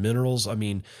in minerals. I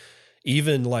mean,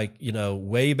 even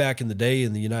way back in the day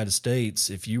in the United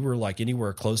States, if you were like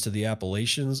anywhere close to the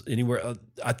Appalachians,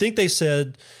 I think they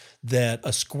said that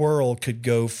a squirrel could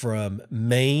go from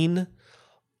Maine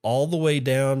all the way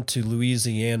down to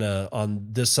Louisiana on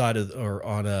this side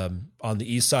on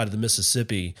the east side of the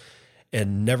Mississippi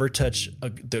and never touch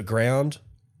the ground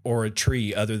or a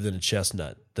tree other than a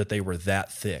chestnut, that they were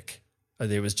that thick.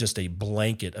 There was just a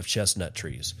blanket of chestnut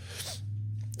trees.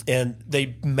 And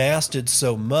they masted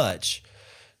so much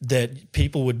that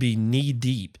people would be knee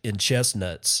deep in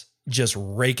chestnuts, just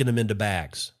raking them into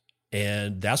bags.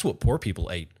 And that's what poor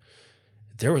people ate.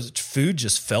 Food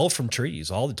just fell from trees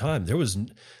all the time. There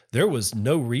was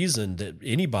no reason that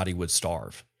anybody would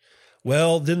starve.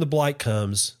 Well, then the blight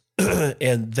comes,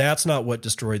 and that's not what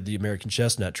destroyed the American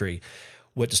chestnut tree.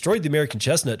 What destroyed the American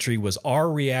chestnut tree was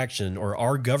our reaction, or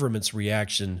our government's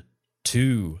reaction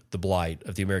to the blight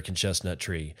of the American chestnut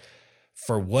tree.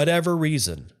 For whatever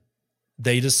reason,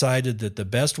 they decided that the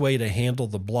best way to handle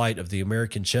the blight of the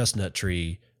American chestnut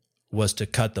tree was to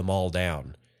cut them all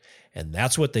down. And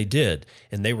that's what they did.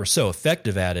 And they were so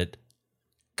effective at it.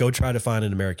 Go try to find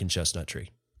an American chestnut tree.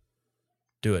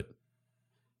 Do it.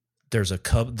 There's a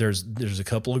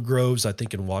couple of groves, I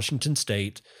think, in Washington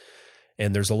State.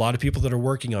 And there's a lot of people that are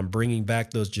working on bringing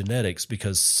back those genetics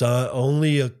because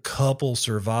only a couple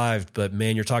survived. But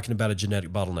man, you're talking about a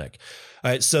genetic bottleneck.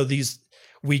 All right, so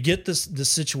we get this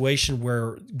situation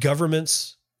where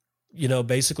governments,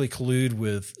 basically collude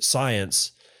with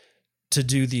science to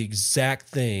do the exact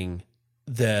thing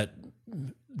that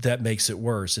makes it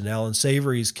worse. And Alan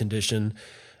Savory's condition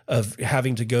of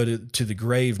having to go to the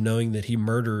grave knowing that he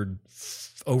murdered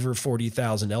over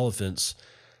 40,000 elephants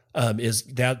is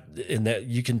that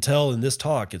you can tell in this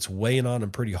talk, it's weighing on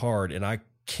him pretty hard. And I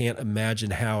can't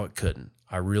imagine how it couldn't.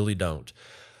 I really don't.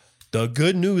 The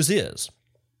good news is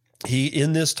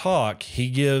in this talk, he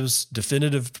gives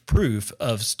definitive proof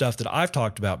of stuff that I've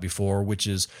talked about before, which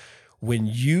is when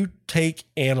you take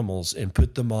animals and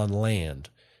put them on land,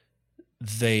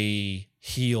 they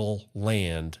heal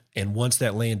land. And once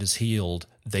that land is healed,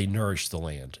 they nourish the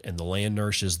land and the land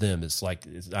nourishes them.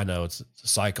 I know it's a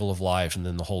cycle of life, and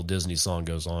then the whole Disney song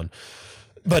goes on.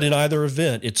 But in either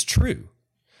event, it's true.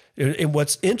 And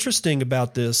what's interesting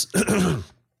about this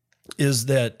is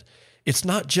that it's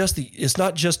not just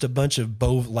a bunch of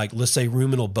let's say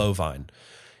ruminal bovine.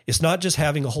 It's not just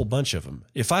having a whole bunch of them.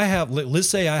 If let's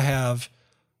say I have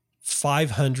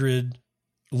 500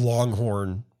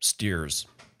 longhorn steers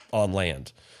on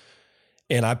land,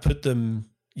 and I put them,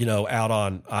 out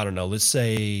on, I don't know, let's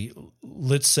say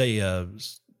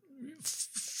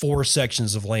 4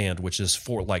 sections of land, which is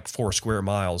 4 square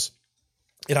miles,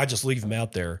 and I just leave them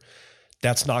out there,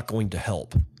 that's not going to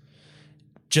help.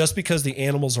 Just because the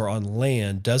animals are on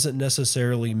land doesn't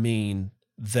necessarily mean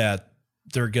that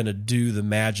they're going to do the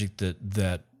magic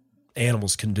that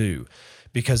animals can do,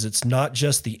 because it's not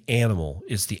just the animal,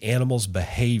 it's the animal's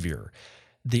behavior.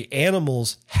 The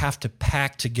animals have to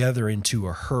pack together into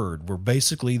a herd where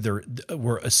basically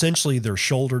we're essentially they're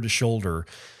shoulder to shoulder,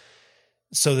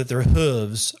 so that their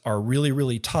hooves are really,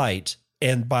 really tight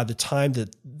And by the time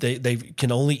that they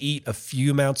can only eat a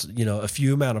few amounts, a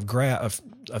few amount of grass,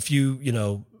 a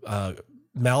few,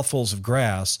 mouthfuls of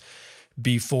grass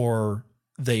before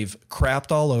they've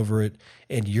crapped all over it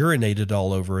and urinated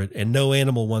all over it, and no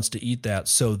animal wants to eat that,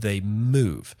 so they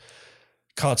move.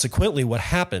 Consequently, what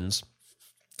happens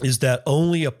is that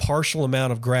only a partial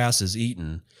amount of grass is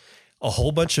eaten, a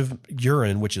whole bunch of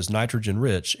urine, which is nitrogen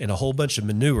rich, and a whole bunch of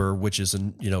manure, which is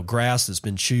grass that's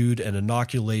been chewed and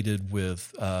inoculated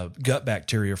with gut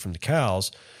bacteria from the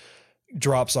cows,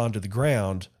 drops onto the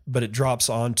ground, but it drops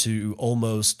onto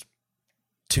almost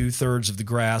 2/3 of the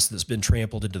grass that's been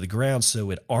trampled into the ground,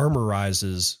 so it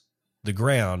armorizes the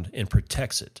ground and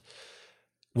protects it.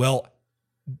 Well,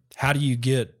 how do you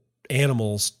get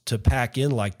animals to pack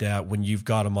in like that when you've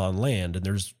got them on land? And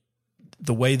there's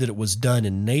the way that it was done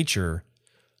in nature,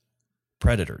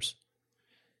 predators.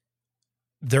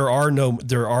 There are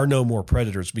no more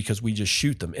predators because we just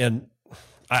shoot them. And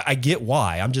I get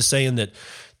why. I'm just saying that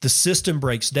the system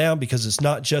breaks down because it's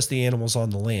not just the animals on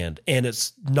the land, and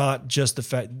it's not just the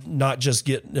fact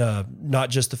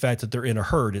that they're in a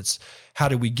herd. It's how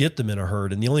do we get them in a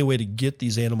herd? And the only way to get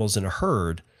these animals in a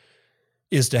herd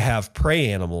is to have prey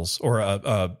animals or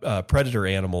predator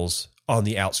animals on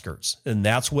the outskirts, and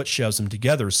that's what shoves them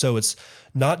together. So it's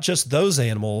not just those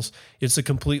animals; it's a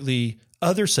completely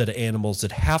other set of animals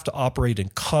that have to operate in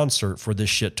concert for this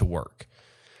shit to work.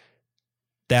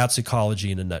 That's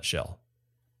ecology in a nutshell.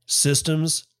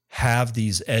 Systems have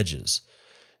these edges.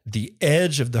 The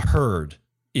edge of the herd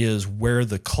is where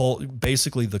the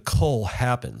cull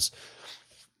happens.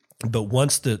 But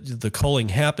once the culling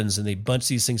happens and they bunch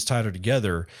these things tighter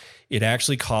together, it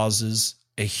actually causes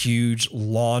a huge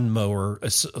lawnmower,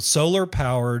 a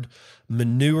solar-powered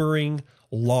manuring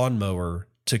lawnmower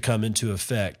to come into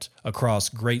effect across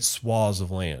great swaths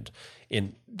of land.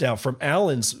 And now, from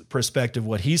Alan's perspective,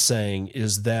 what he's saying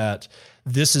is that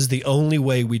this is the only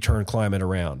way we turn climate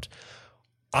around.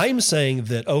 I'm saying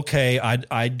that, okay,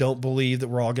 I don't believe that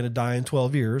we're all going to die in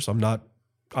 12 years. I'm not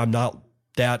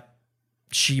that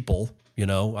sheeple,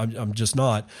 I'm just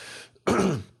not.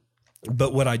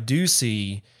 But what I do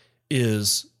see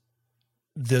is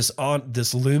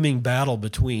this looming battle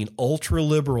between ultra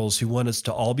liberals who want us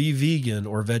to all be vegan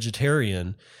or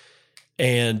vegetarian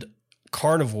and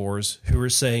carnivores who are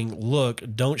saying, look,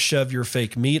 don't shove your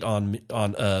fake meat on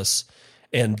us.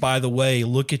 And by the way,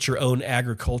 look at your own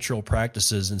agricultural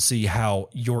practices and see how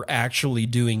you're actually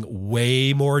doing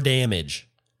way more damage.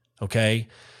 Okay.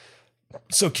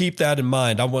 So keep that in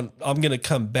mind. I'm going to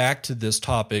come back to this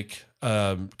topic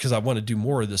because I want to do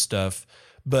more of this stuff.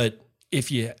 But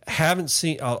if you haven't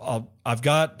seen, I've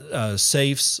got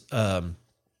Safe's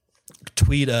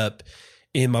tweet up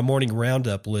in my morning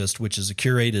roundup list, which is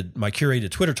my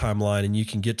curated Twitter timeline, and you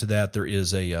can get to that. There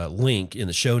is a link in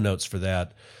the show notes for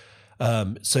that,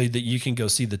 so that you can go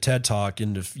see the TED Talk.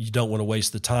 And if you don't want to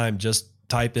waste the time, just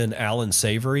type in Alan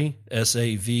Savory,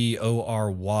 Savory,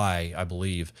 I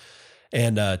believe,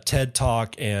 and TED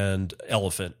Talk and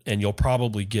elephant, and you'll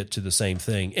probably get to the same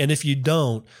thing. And if you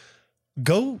don't,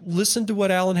 go listen to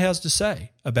what Alan has to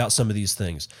say about some of these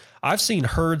things. I've seen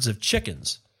herds of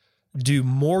chickens do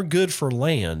more good for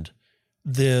land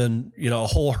than a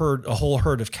whole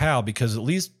herd of cow, because at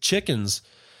least chickens,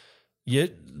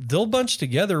 they'll bunch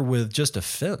together with just a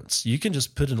fence. You can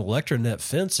just put an electronet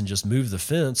fence and just move the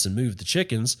fence and move the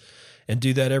chickens, and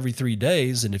do that every 3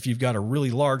 days. And if you've got a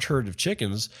really large herd of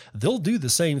chickens, they'll do the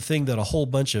same thing that a whole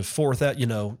bunch of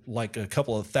like a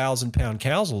couple of 1,000-pound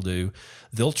cows will do.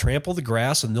 They'll trample the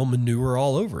grass and they'll manure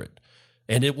all over it.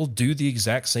 And it will do the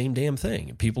exact same damn thing.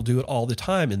 And people do it all the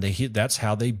time, and that's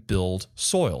how they build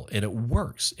soil. And it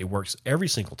works. It works every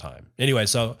single time. Anyway,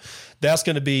 so that's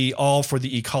going to be all for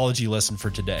the ecology lesson for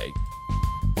today.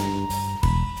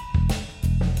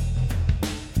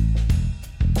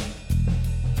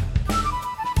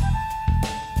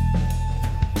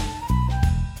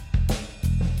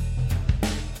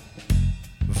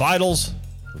 Vitals.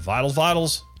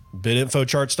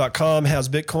 BitInfoCharts.com has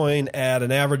Bitcoin at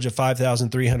an average of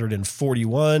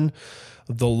 5,341.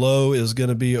 The low is going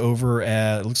to be over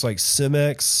at, it looks like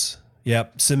Cimex.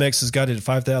 Yep, Cimex has got it at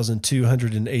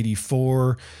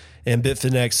 5,284. And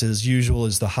Bitfinex, as usual,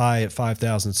 is the high at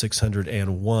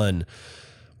 5,601.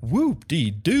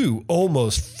 Whoop-dee-doo.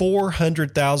 Almost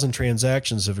 400,000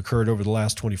 transactions have occurred over the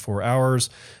last 24 hours,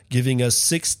 giving us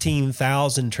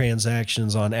 16,000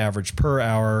 transactions on average per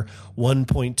hour.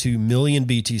 1.2 million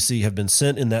BTC have been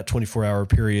sent in that 24-hour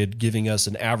period, giving us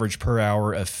an average per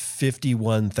hour of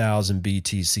 51,000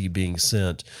 BTC being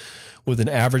sent. with an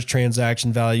average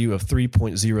transaction value of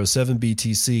 3.07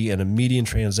 BTC and a median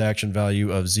transaction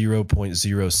value of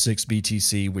 0.06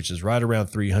 BTC, which is right around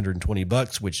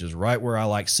 $320, which is right where I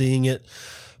like seeing it.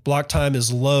 Block time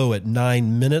is low at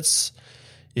 9 minutes.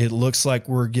 It looks like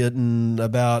we're getting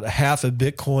about half a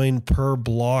Bitcoin per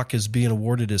block is being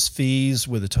awarded as fees,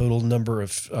 with a total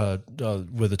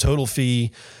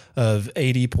fee of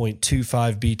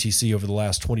 80.25 BTC over the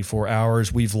last 24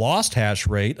 hours. We've lost hash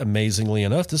rate, amazingly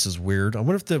enough. This is weird. I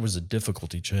wonder if there was a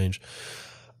difficulty change.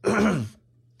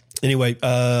 Anyway,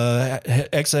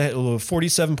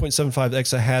 47.75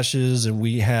 exahashes, and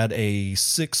we had a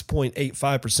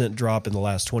 6.85% drop in the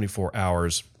last 24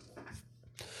 hours.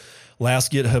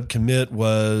 Last GitHub commit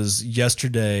was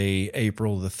yesterday,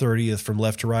 April the 30th. From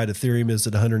left to right, Ethereum is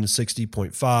at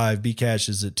 160.5. Bcash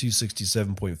is at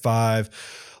 267.5.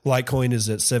 Litecoin is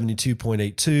at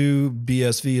 72.82.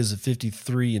 BSV is at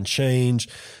 53 and change.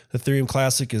 Ethereum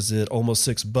Classic is at almost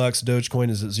 $6. Dogecoin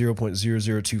is at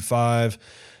 0.0025.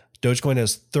 Dogecoin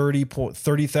has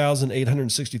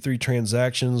 30,863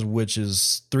 transactions, which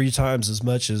is 3 times as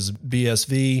much as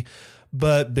BSV.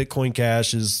 But Bitcoin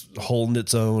Cash is holding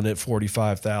its own at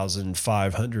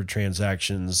 45,500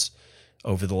 transactions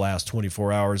over the last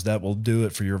 24 hours. That will do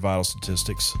it for your vital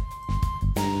statistics.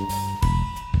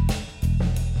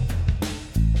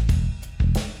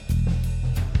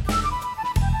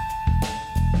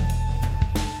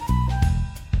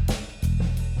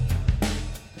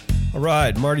 All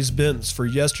right, Marty's Bents for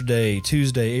yesterday,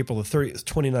 Tuesday, April the 30th,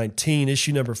 2019,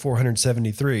 issue number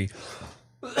 473.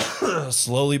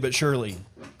 Slowly but surely.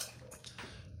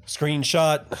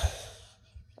 Screenshot.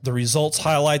 The results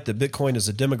highlight that Bitcoin is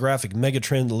a demographic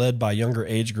megatrend led by younger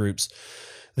age groups.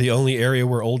 The only area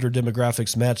where older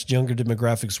demographics matched younger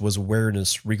demographics was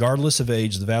awareness. Regardless of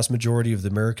age, the vast majority of the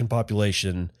American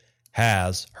population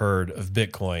has heard of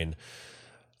Bitcoin.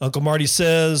 Uncle Marty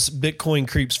says Bitcoin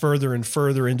creeps further and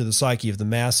further into the psyche of the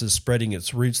masses, spreading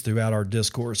its roots throughout our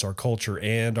discourse, our culture,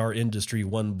 and our industry,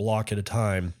 one block at a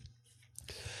time.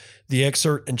 The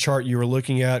excerpt and chart you are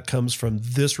looking at comes from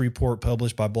this report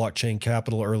published by Blockchain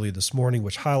Capital early this morning,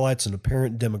 which highlights an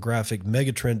apparent demographic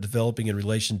megatrend developing in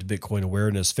relation to Bitcoin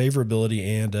awareness, favorability,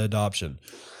 and adoption.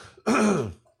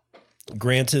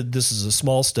 Granted, this is a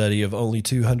small study of only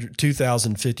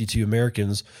 2,052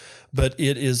 Americans, but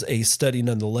it is a study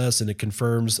nonetheless, and it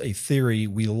confirms a theory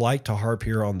we like to harp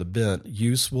here on the bent.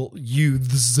 Youths will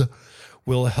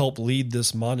help lead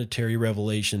this monetary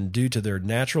revelation due to their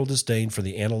natural disdain for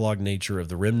the analog nature of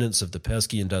the remnants of the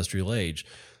pesky industrial age.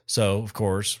 So, of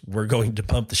course, we're going to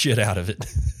pump the shit out of it.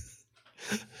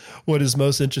 What is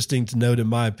most interesting to note, in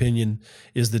my opinion,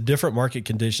 is the different market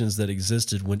conditions that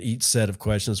existed when each set of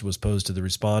questions was posed to the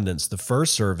respondents. The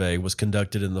first survey was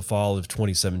conducted in the fall of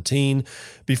 2017,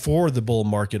 before the bull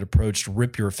market approached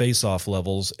rip-your-face-off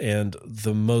levels, and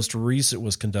the most recent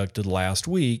was conducted last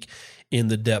week in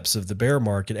the depths of the bear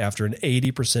market after an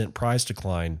 80% price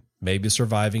decline. Maybe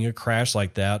surviving a crash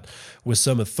like that with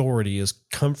some authority is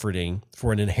comforting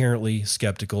for an inherently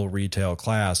skeptical retail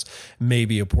class.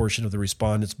 Maybe a portion of the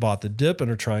respondents bought the dip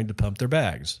and are trying to pump their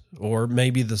bags. Or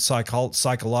maybe the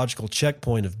psychological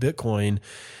checkpoint of Bitcoin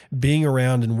being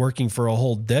around and working for a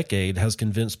whole decade has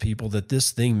convinced people that this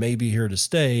thing may be here to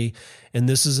stay, and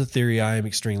this is a theory I am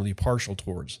extremely partial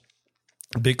towards.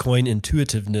 Bitcoin's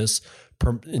intuitiveness,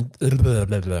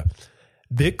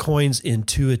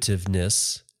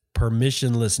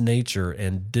 permissionless nature,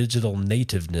 and digital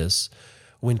nativeness,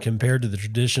 when compared to the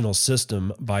traditional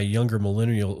system by younger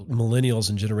millennials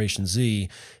and Generation Z,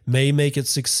 may make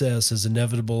its success as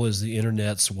inevitable as the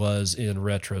internet's was in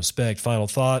retrospect. Final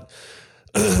thought,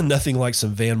 nothing like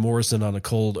some Van Morrison on a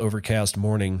cold, overcast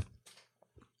morning.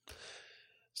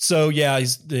 So, yeah,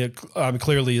 I'm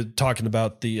clearly talking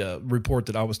about the report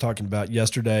that I was talking about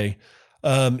yesterday.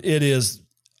 It is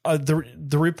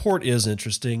the report is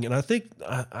interesting, and I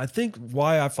think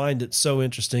why I find it so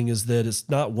interesting is that it's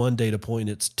not one data point;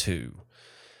 it's two.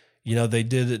 You know, they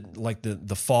did it like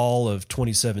the fall of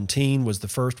 2017 was the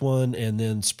first one, and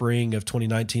then spring of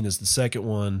 2019 is the second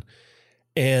one.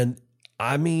 And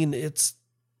I mean, it's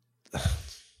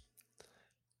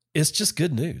just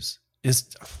good news.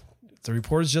 The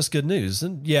report is just good news,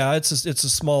 and yeah, it's a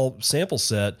small sample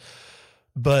set,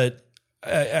 but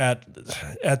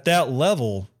at that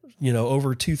level, you know,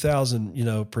 over 2,000, you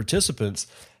know, participants,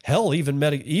 hell, even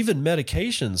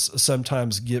medications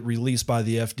sometimes get released by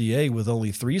the FDA with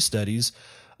only 3 studies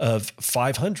of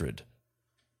 500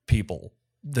 people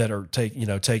that are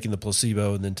taking the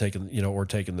placebo and then taking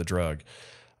the drug.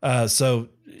 So,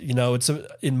 you know,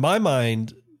 in my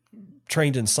mind,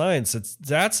 trained in science,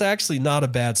 that's actually not a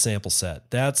bad sample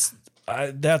set.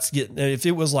 that's getting, if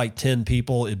it was like 10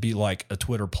 people, it'd be like a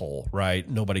Twitter poll, right?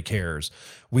 Nobody cares.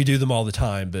 We do them all the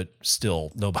time, but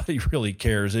still nobody really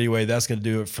cares. Anyway, that's going to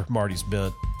do it for Marty's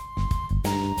Bent.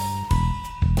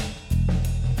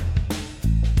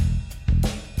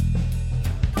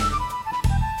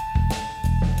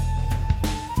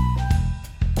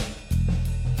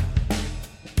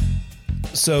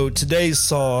 So today's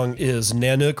song is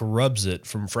Nanook Rubs It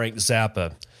from Frank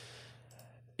Zappa.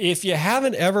 If you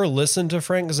haven't ever listened to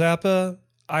Frank Zappa,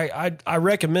 I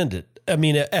recommend it. I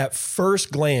mean, at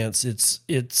first glance,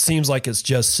 it seems like it's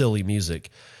just silly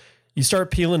music. You start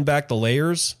peeling back the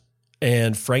layers,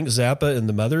 and Frank Zappa and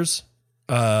the Mothers,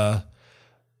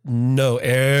 no,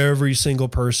 every single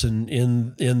person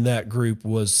in that group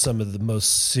was some of the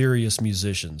most serious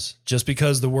musicians. Just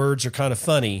because the words are kind of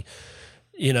funny,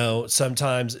 you know,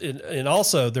 sometimes, and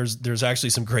also there's actually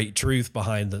some great truth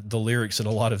behind the lyrics in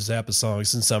a lot of Zappa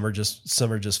songs, and some are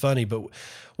just funny. But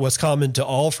what's common to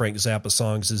all Frank Zappa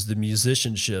songs is the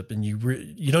musicianship, and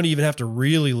you don't even have to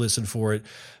really listen for it,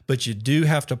 but you do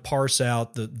have to parse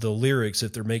out the lyrics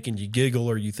if they're making you giggle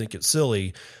or you think it's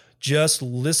silly. Just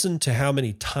listen to how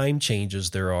many time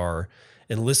changes there are,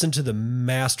 and listen to the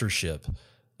mastership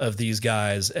of these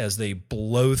guys as they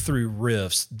blow through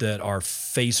riffs that are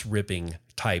face-ripping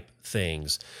type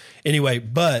things. Anyway,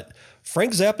 but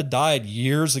Frank Zappa died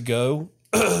years ago,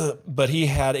 but he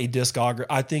had a discography.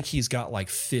 I think he's got like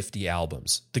 50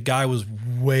 albums. The guy was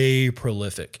way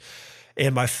prolific.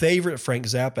 And my favorite Frank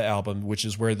Zappa album, which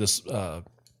is where this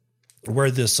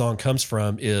song comes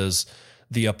from, is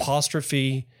the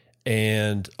Apostrophe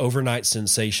and Overnight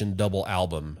Sensation double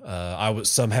album. I was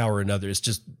somehow or another, it's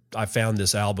just, I found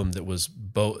this album that was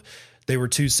both, they were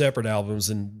two separate albums,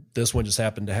 and this one just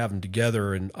happened to have them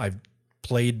together. And I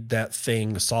played that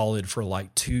thing solid for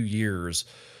like 2 years.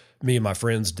 Me and my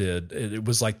friends did. It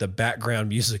was like the background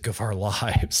music of our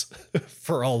lives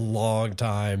for a long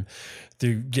time,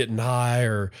 through getting high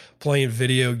or playing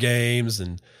video games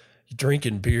and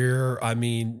drinking beer. I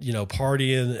mean, you know,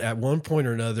 partying. At one point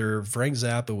or another, Frank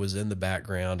Zappa was in the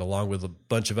background along with a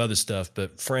bunch of other stuff,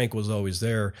 but Frank was always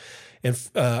there. And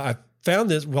I found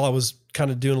this while I was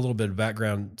kind of doing a little bit of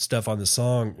background stuff on the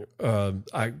song.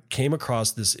 I came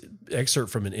across this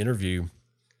excerpt from an interview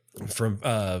from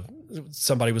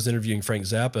somebody was interviewing Frank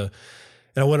Zappa,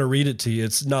 and I want to read it to you.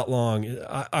 It's not long.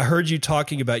 I heard you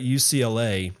talking about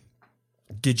UCLA.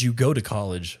 Did you go to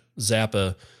college?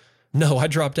 Zappa: no, I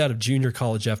dropped out of junior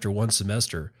college after one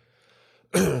semester.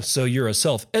 So you're a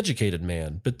self-educated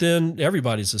man, but then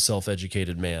everybody's a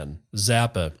self-educated man.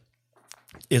 Zappa: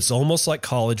 it's almost like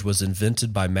college was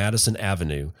invented by Madison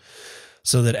Avenue,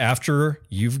 so that after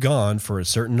you've gone for a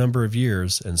certain number of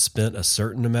years and spent a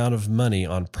certain amount of money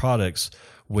on products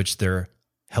which they're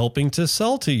helping to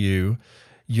sell to you,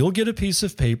 you'll get a piece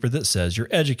of paper that says you're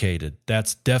educated.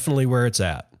 That's definitely where it's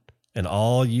at. And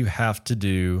all you have to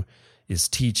do is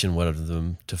teach in one of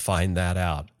them to find that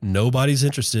out. Nobody's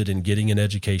interested in getting an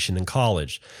education in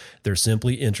college. They're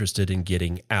simply interested in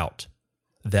getting out.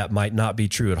 That might not be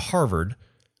true at Harvard.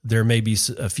 There may be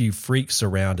a few freaks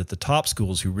around at the top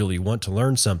schools who really want to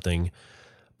learn something,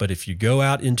 but if you go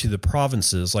out into the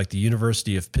provinces like the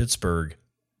University of Pittsburgh,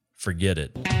 forget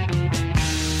it.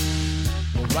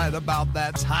 Well, right about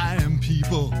that time,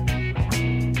 people,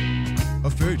 a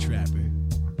fur trapper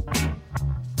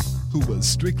who was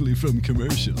strictly from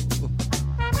commercial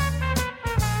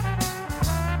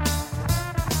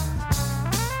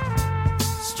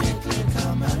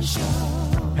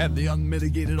had the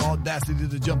unmitigated audacity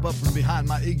to jump up from behind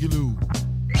my igloo.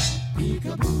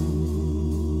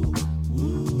 Peekaboo.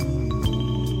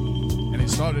 And he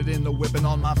started in the whipping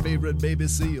on my favorite baby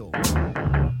seal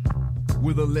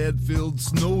with a lead-filled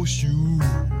snowshoe.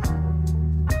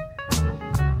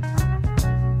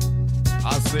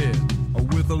 I said,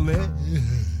 with a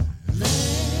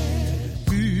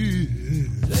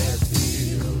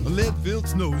lead-filled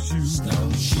snowshoe.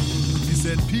 He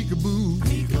said, peekaboo,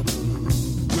 peekaboo,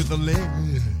 with a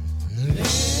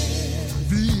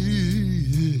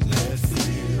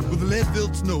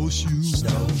lead-filled snowshoe.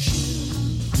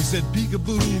 He said,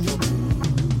 peekaboo,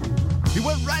 peekaboo. He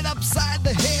went right upside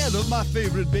the head of my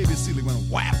favorite baby seal. He went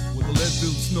whap with a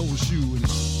lead-filled snowshoe, and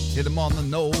he hit him on the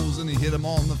nose, and he hit him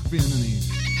on the fin, and he...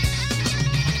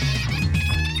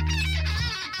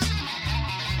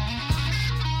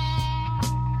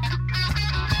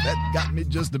 That got me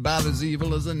just about as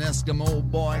evil as an Eskimo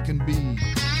boy can be.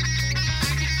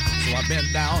 So I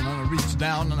bent down and I reached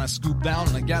down and I scooped down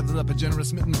and I gathered up a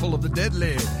generous mitten full of the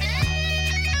deadly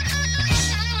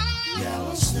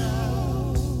yellow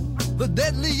snow. The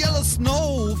deadly yellow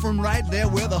snow from right there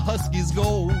where the huskies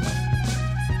go.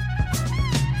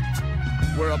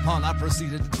 Whereupon I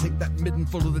proceeded to take that midden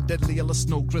full of the deadly yellow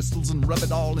snow crystals and rub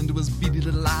it all into his beady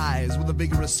little eyes with a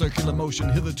vigorous circular motion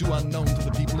hitherto unknown to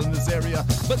the people in this area,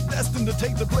 but destined to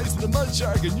take the place of the mud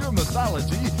shark in your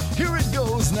mythology. Here it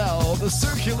goes now, the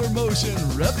circular motion,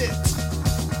 rub it.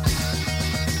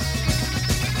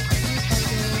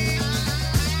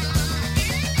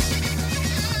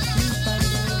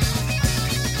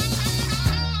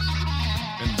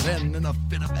 And then in a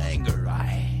fit of anger,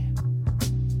 I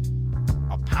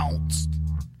pounced.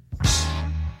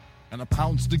 And I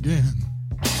pounced again.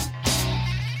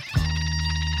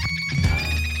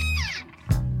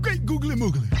 Great googly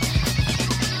moogly.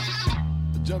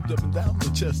 I jumped up and down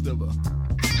the chest of her.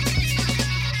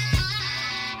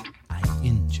 I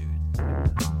injured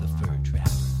the fur trapper.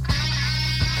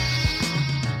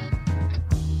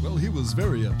 Well, he was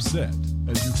very upset,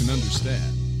 as you can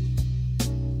understand.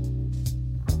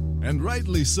 And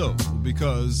rightly so,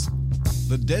 because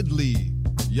the deadly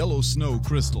yellow snow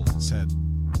crystals had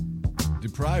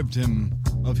deprived him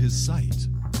of his sight.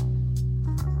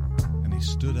 And he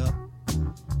stood up,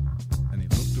 and he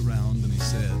looked around, and he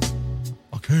said,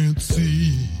 I can't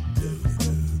see.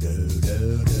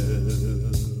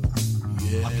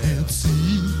 I can't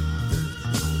see.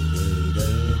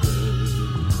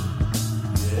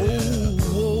 Oh,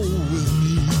 woe with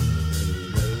me.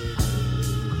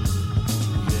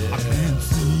 I can't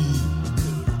see.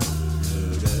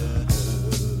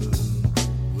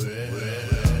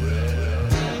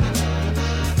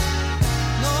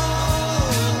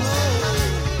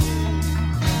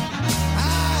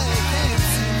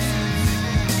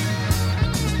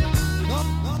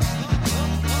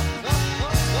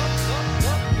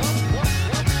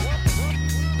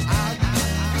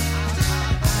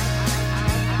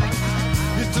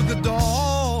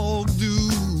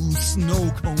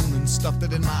 Stuffed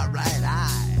it in my right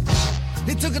eye.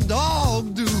 He took a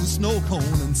dog-do snow cone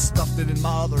and stuffed it in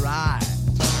my other eye.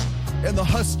 And the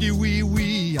husky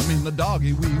wee-wee, the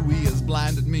doggy wee-wee has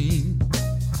blinded me.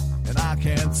 And I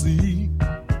can't see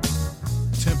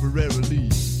temporarily.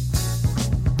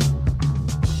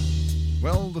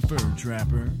 Well, the fur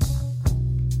trapper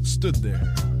stood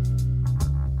there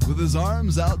with his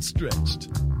arms outstretched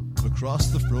across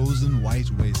the frozen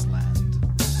white wasteland,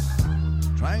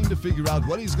 trying to figure out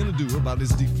what he's going to do about his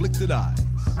deflicted eyes.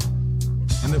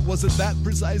 And it was at that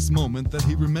precise moment that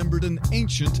he remembered an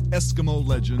ancient Eskimo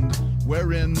legend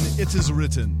wherein it is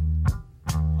written,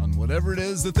 on whatever it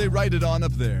is that they write it on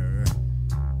up there,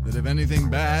 that if anything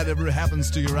bad ever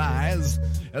happens to your eyes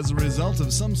as a result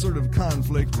of some sort of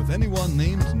conflict with anyone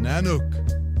named Nanook,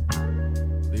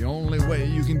 the only way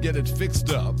you can get it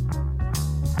fixed up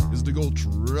is to go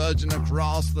trudging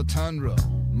across the tundra,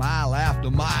 mile after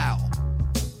mile.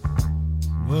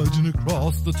 Trudging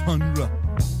across the tundra,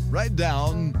 right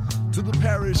down to the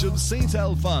parish of St.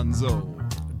 Alfonso.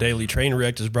 Daily Train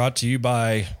Wrecked is brought to you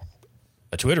by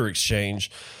a Twitter exchange,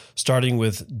 starting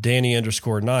with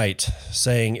Danny_Knight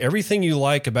saying, everything you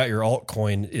like about your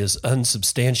altcoin is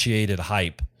unsubstantiated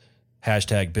hype.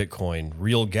 Hashtag Bitcoin.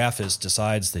 Real Gaffist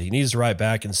decides that he needs to write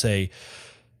back and say,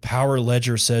 Power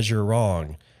Ledger says you're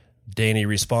wrong. Danny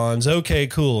responds, okay,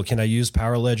 cool. Can I use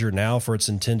Power Ledger now for its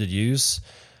intended use?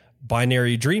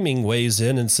 Binary Dreaming weighs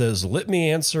in and says, let me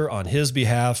answer on his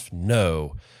behalf,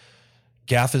 no.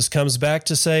 Gaffis comes back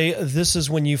to say, this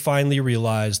is when you finally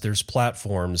realize there's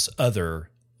platforms other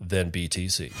than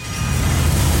BTC.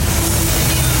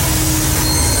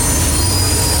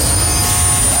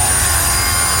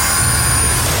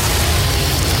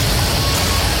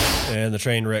 And the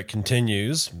train wreck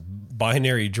continues.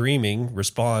 Binary Dreaming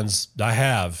responds, I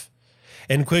have.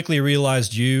 And quickly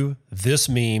realized this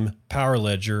meme, Power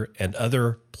Ledger, and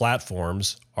other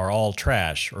platforms are all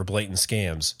trash or blatant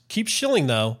scams. Keep shilling,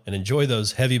 though, and enjoy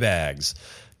those heavy bags.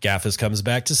 Gaffis comes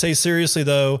back to say, seriously,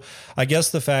 though, I guess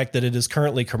the fact that it is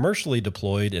currently commercially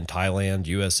deployed in Thailand,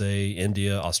 USA,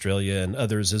 India, Australia, and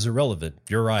others is irrelevant.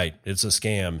 You're right. It's a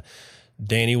scam.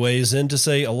 Danny weighs in to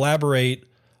say, elaborate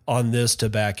on this to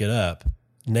back it up.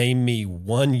 Name me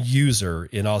one user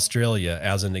in Australia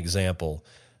as an example.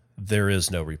 There is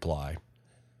no reply.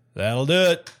 That'll do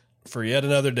it for yet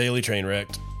another Daily Train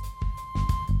Wrecked.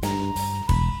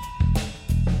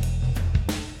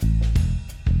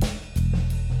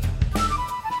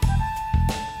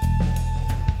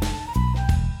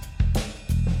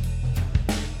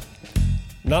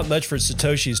 Not much for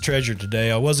Satoshi's Treasure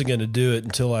today. I wasn't going to do it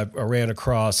until I ran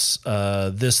across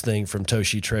this thing from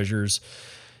Toshi Treasures.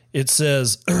 It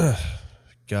says,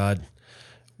 God,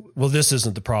 well, this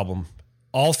isn't the problem.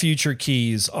 All future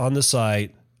keys on the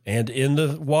site and in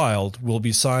the wild will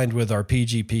be signed with our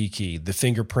PGP key. The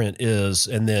fingerprint is,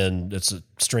 and then it's a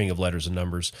string of letters and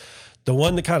numbers. The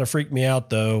one that kind of freaked me out,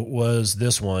 though, was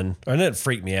this one. Or it didn't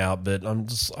freak me out, but I'm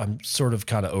sort of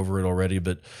kind of over it already.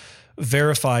 But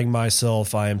verifying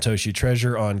myself, I am Toshi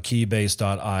Treasure on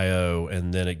keybase.io,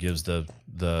 and then it gives the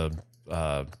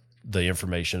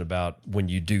information about when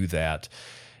you do that.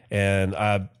 And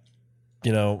I'm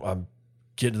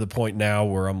getting to the point now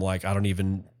where I'm like, I don't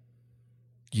even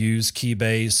use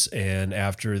Keybase, and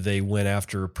after they went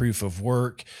after proof of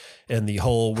work and the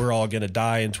whole we're all going to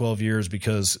die in 12 years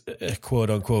because quote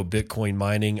unquote Bitcoin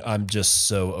mining, I'm just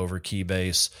so over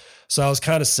Keybase. So I was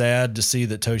kind of sad to see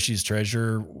that Toshi's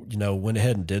Treasure, went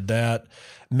ahead and did that.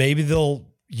 Maybe they'll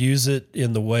use it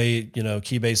in the way,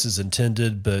 Keybase is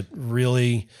intended, but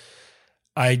really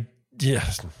I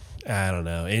don't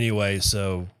know. Anyway,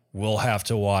 so we'll have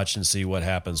to watch and see what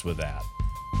happens with that.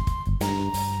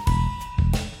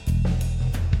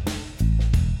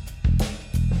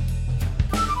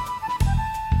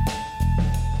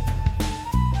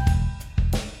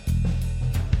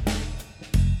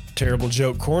 Terrible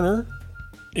Joke Corner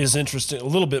is interesting, a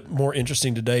little bit more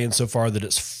interesting today insofar that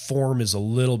its form is a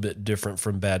little bit different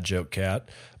from Bad Joke Cat,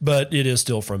 but it is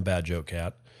still from Bad Joke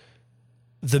Cat.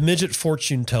 The midget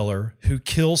fortune teller who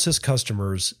kills his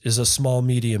customers is a small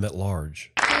medium at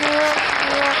large.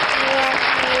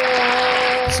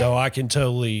 So I can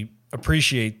totally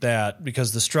appreciate that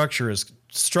because the structure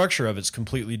of it's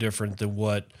completely different than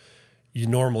what you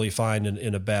normally find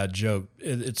in a bad joke.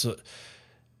 It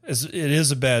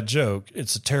is a bad joke.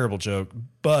 It's a terrible joke,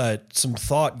 but some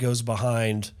thought goes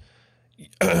behind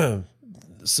this,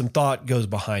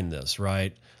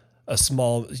 right? A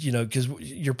small, because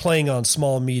you're playing on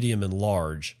small, medium, and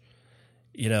large.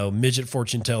 Midget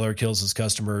fortune teller kills his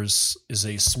customers is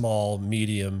a small,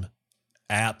 medium,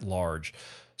 at large.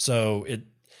 So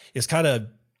it's kind of,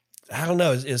 I don't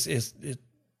know.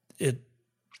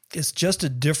 It's just a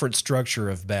different structure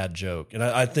of bad joke. And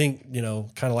I think,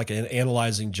 kind of like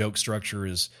analyzing joke structure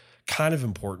is kind of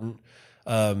important.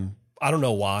 I don't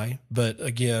know why, but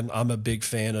again, I'm a big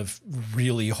fan of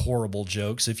really horrible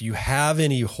jokes. If you have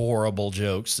any horrible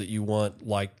jokes that you want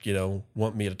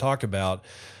me to talk about,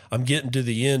 I'm getting to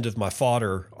the end of my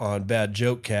fodder on Bad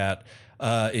Joke Cat.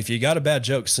 If you got a bad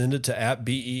joke, send it to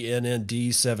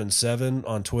 @BENND77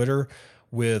 on Twitter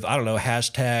with, I don't know,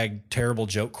 hashtag Terrible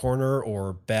Joke Corner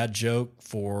or Bad Joke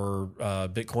for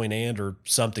Bitcoin and or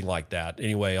something like that.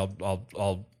 Anyway,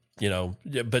 I'll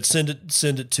but send it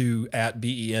to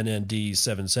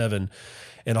 @BENND77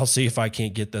 and I'll see if I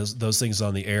can't get those things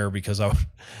on the air because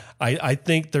I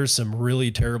think there's some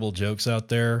really terrible jokes out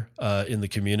there in the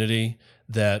community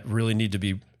that really need to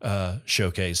be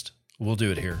showcased. We'll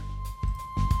do it here.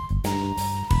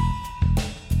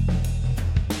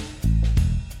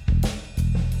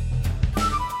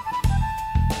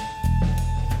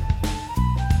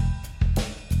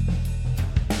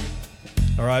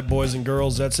 All right, boys and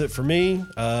girls, that's it for me.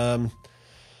 Not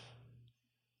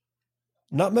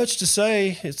much to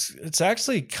say. It's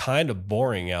actually kind of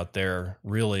boring out there,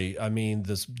 really. I mean,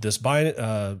 this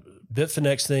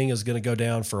Bitfinex thing is going to go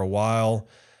down for a while.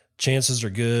 Chances are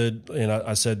good, and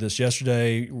I said this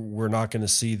yesterday, we're not going to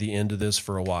see the end of this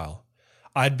for a while.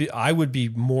 I would be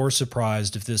more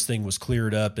surprised if this thing was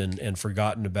cleared up and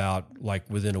forgotten about like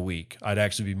within a week. I'd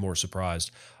actually be more surprised.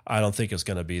 I don't think it's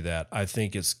going to be that. I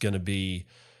think it's going to be,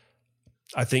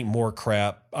 more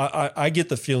crap. I get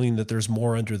the feeling that there's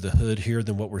more under the hood here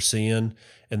than what we're seeing.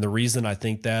 And the reason I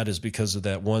think that is because of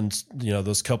that one,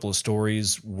 those couple of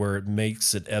stories where it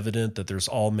makes it evident that there's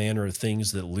all manner of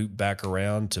things that loop back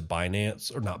around to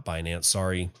Bitfinex.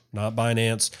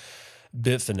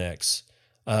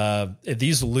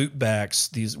 These loop backs,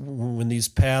 when these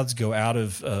paths go out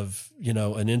of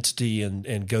an entity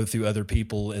and go through other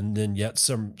people and then yet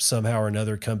somehow or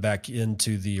another come back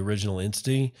into the original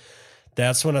entity,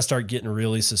 that's when I start getting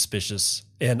really suspicious.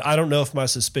 And I don't know if my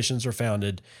suspicions are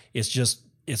founded.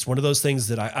 It's one of those things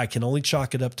that I can only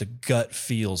chalk it up to gut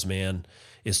feels, man.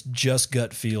 It's just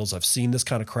gut feels. I've seen this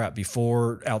kind of crap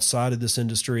before outside of this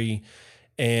industry,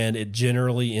 and it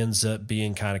generally ends up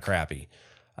being kind of crappy.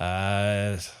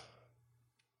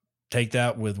 Take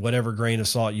that with whatever grain of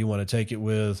salt you want to take it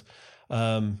with.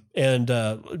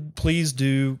 Please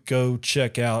do go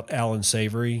check out Alan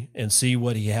Savory and see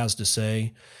what he has to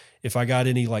say. If I got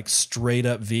any like straight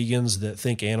up vegans that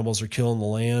think animals are killing the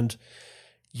land,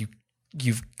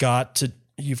 you've got to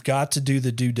do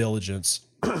the due diligence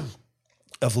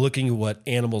of looking at what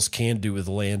animals can do with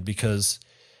the land, because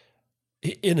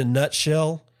in a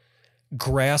nutshell,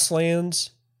 grasslands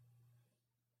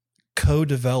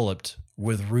co-developed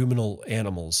with ruminal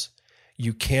animals.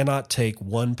 You cannot take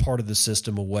one part of the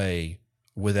system away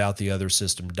without the other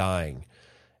system dying.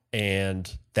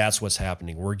 And that's what's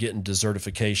happening. We're getting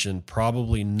desertification,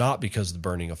 probably not because of the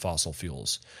burning of fossil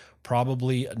fuels,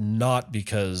 probably not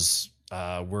because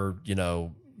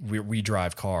we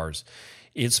drive cars.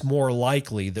 It's more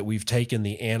likely that we've taken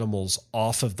the animals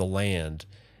off of the land,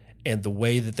 and the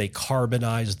way that they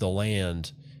carbonize the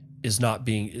land is not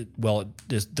being,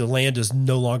 the land is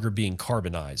no longer being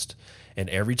carbonized. And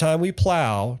every time we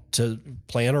plow to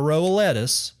plant a row of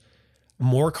lettuce,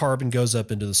 more carbon goes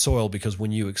up into the soil, because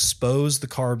when you expose the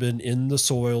carbon in the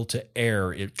soil to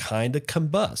air, it kind of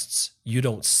combusts. You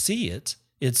don't see it.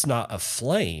 It's not a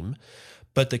flame,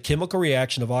 but the chemical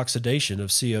reaction of oxidation of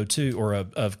CO2 or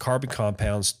of carbon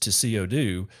compounds to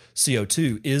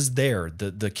CO2 is there.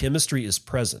 The chemistry is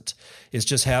present. It's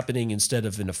just happening instead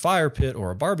of in a fire pit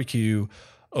or a barbecue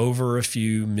over a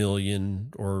few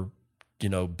million or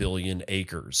billion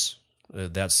acres.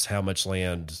 That's how much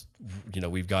land,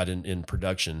 we've got in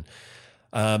production.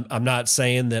 I'm not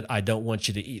saying that I don't want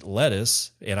you to eat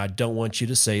lettuce, and I don't want you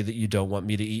to say that you don't want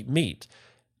me to eat meat.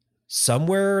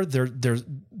 Somewhere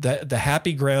the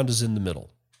happy ground is in the middle.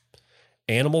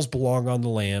 Animals belong on the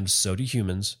land, so do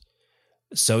humans,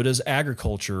 so does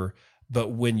agriculture.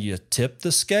 But when you tip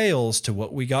the scales to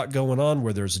what we got going on,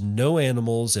 where there's no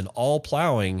animals and all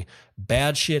plowing,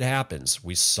 bad shit happens.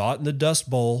 We saw it in the Dust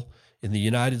Bowl in the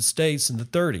United States in the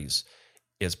 30s.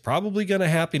 It's probably going to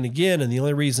happen again, and the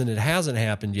only reason it hasn't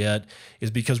happened yet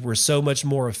is because we're so much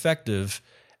more effective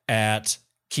at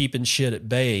keeping shit at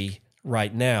bay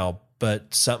right now.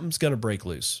 But something's going to break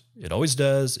loose. It always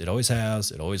does. It always has.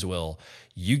 It always will.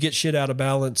 You get shit out of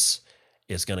balance,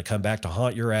 it's going to come back to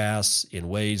haunt your ass in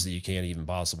ways that you can't even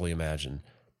possibly imagine.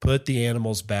 Put the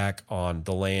animals back on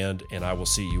the land, and I will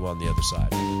see you on the other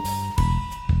side.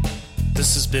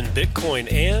 This has been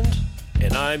Bitcoin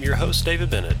and I'm your host,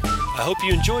 David Bennett. I hope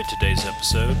you enjoyed today's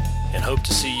episode and hope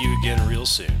to see you again real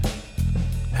soon.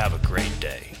 Have a great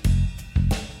day.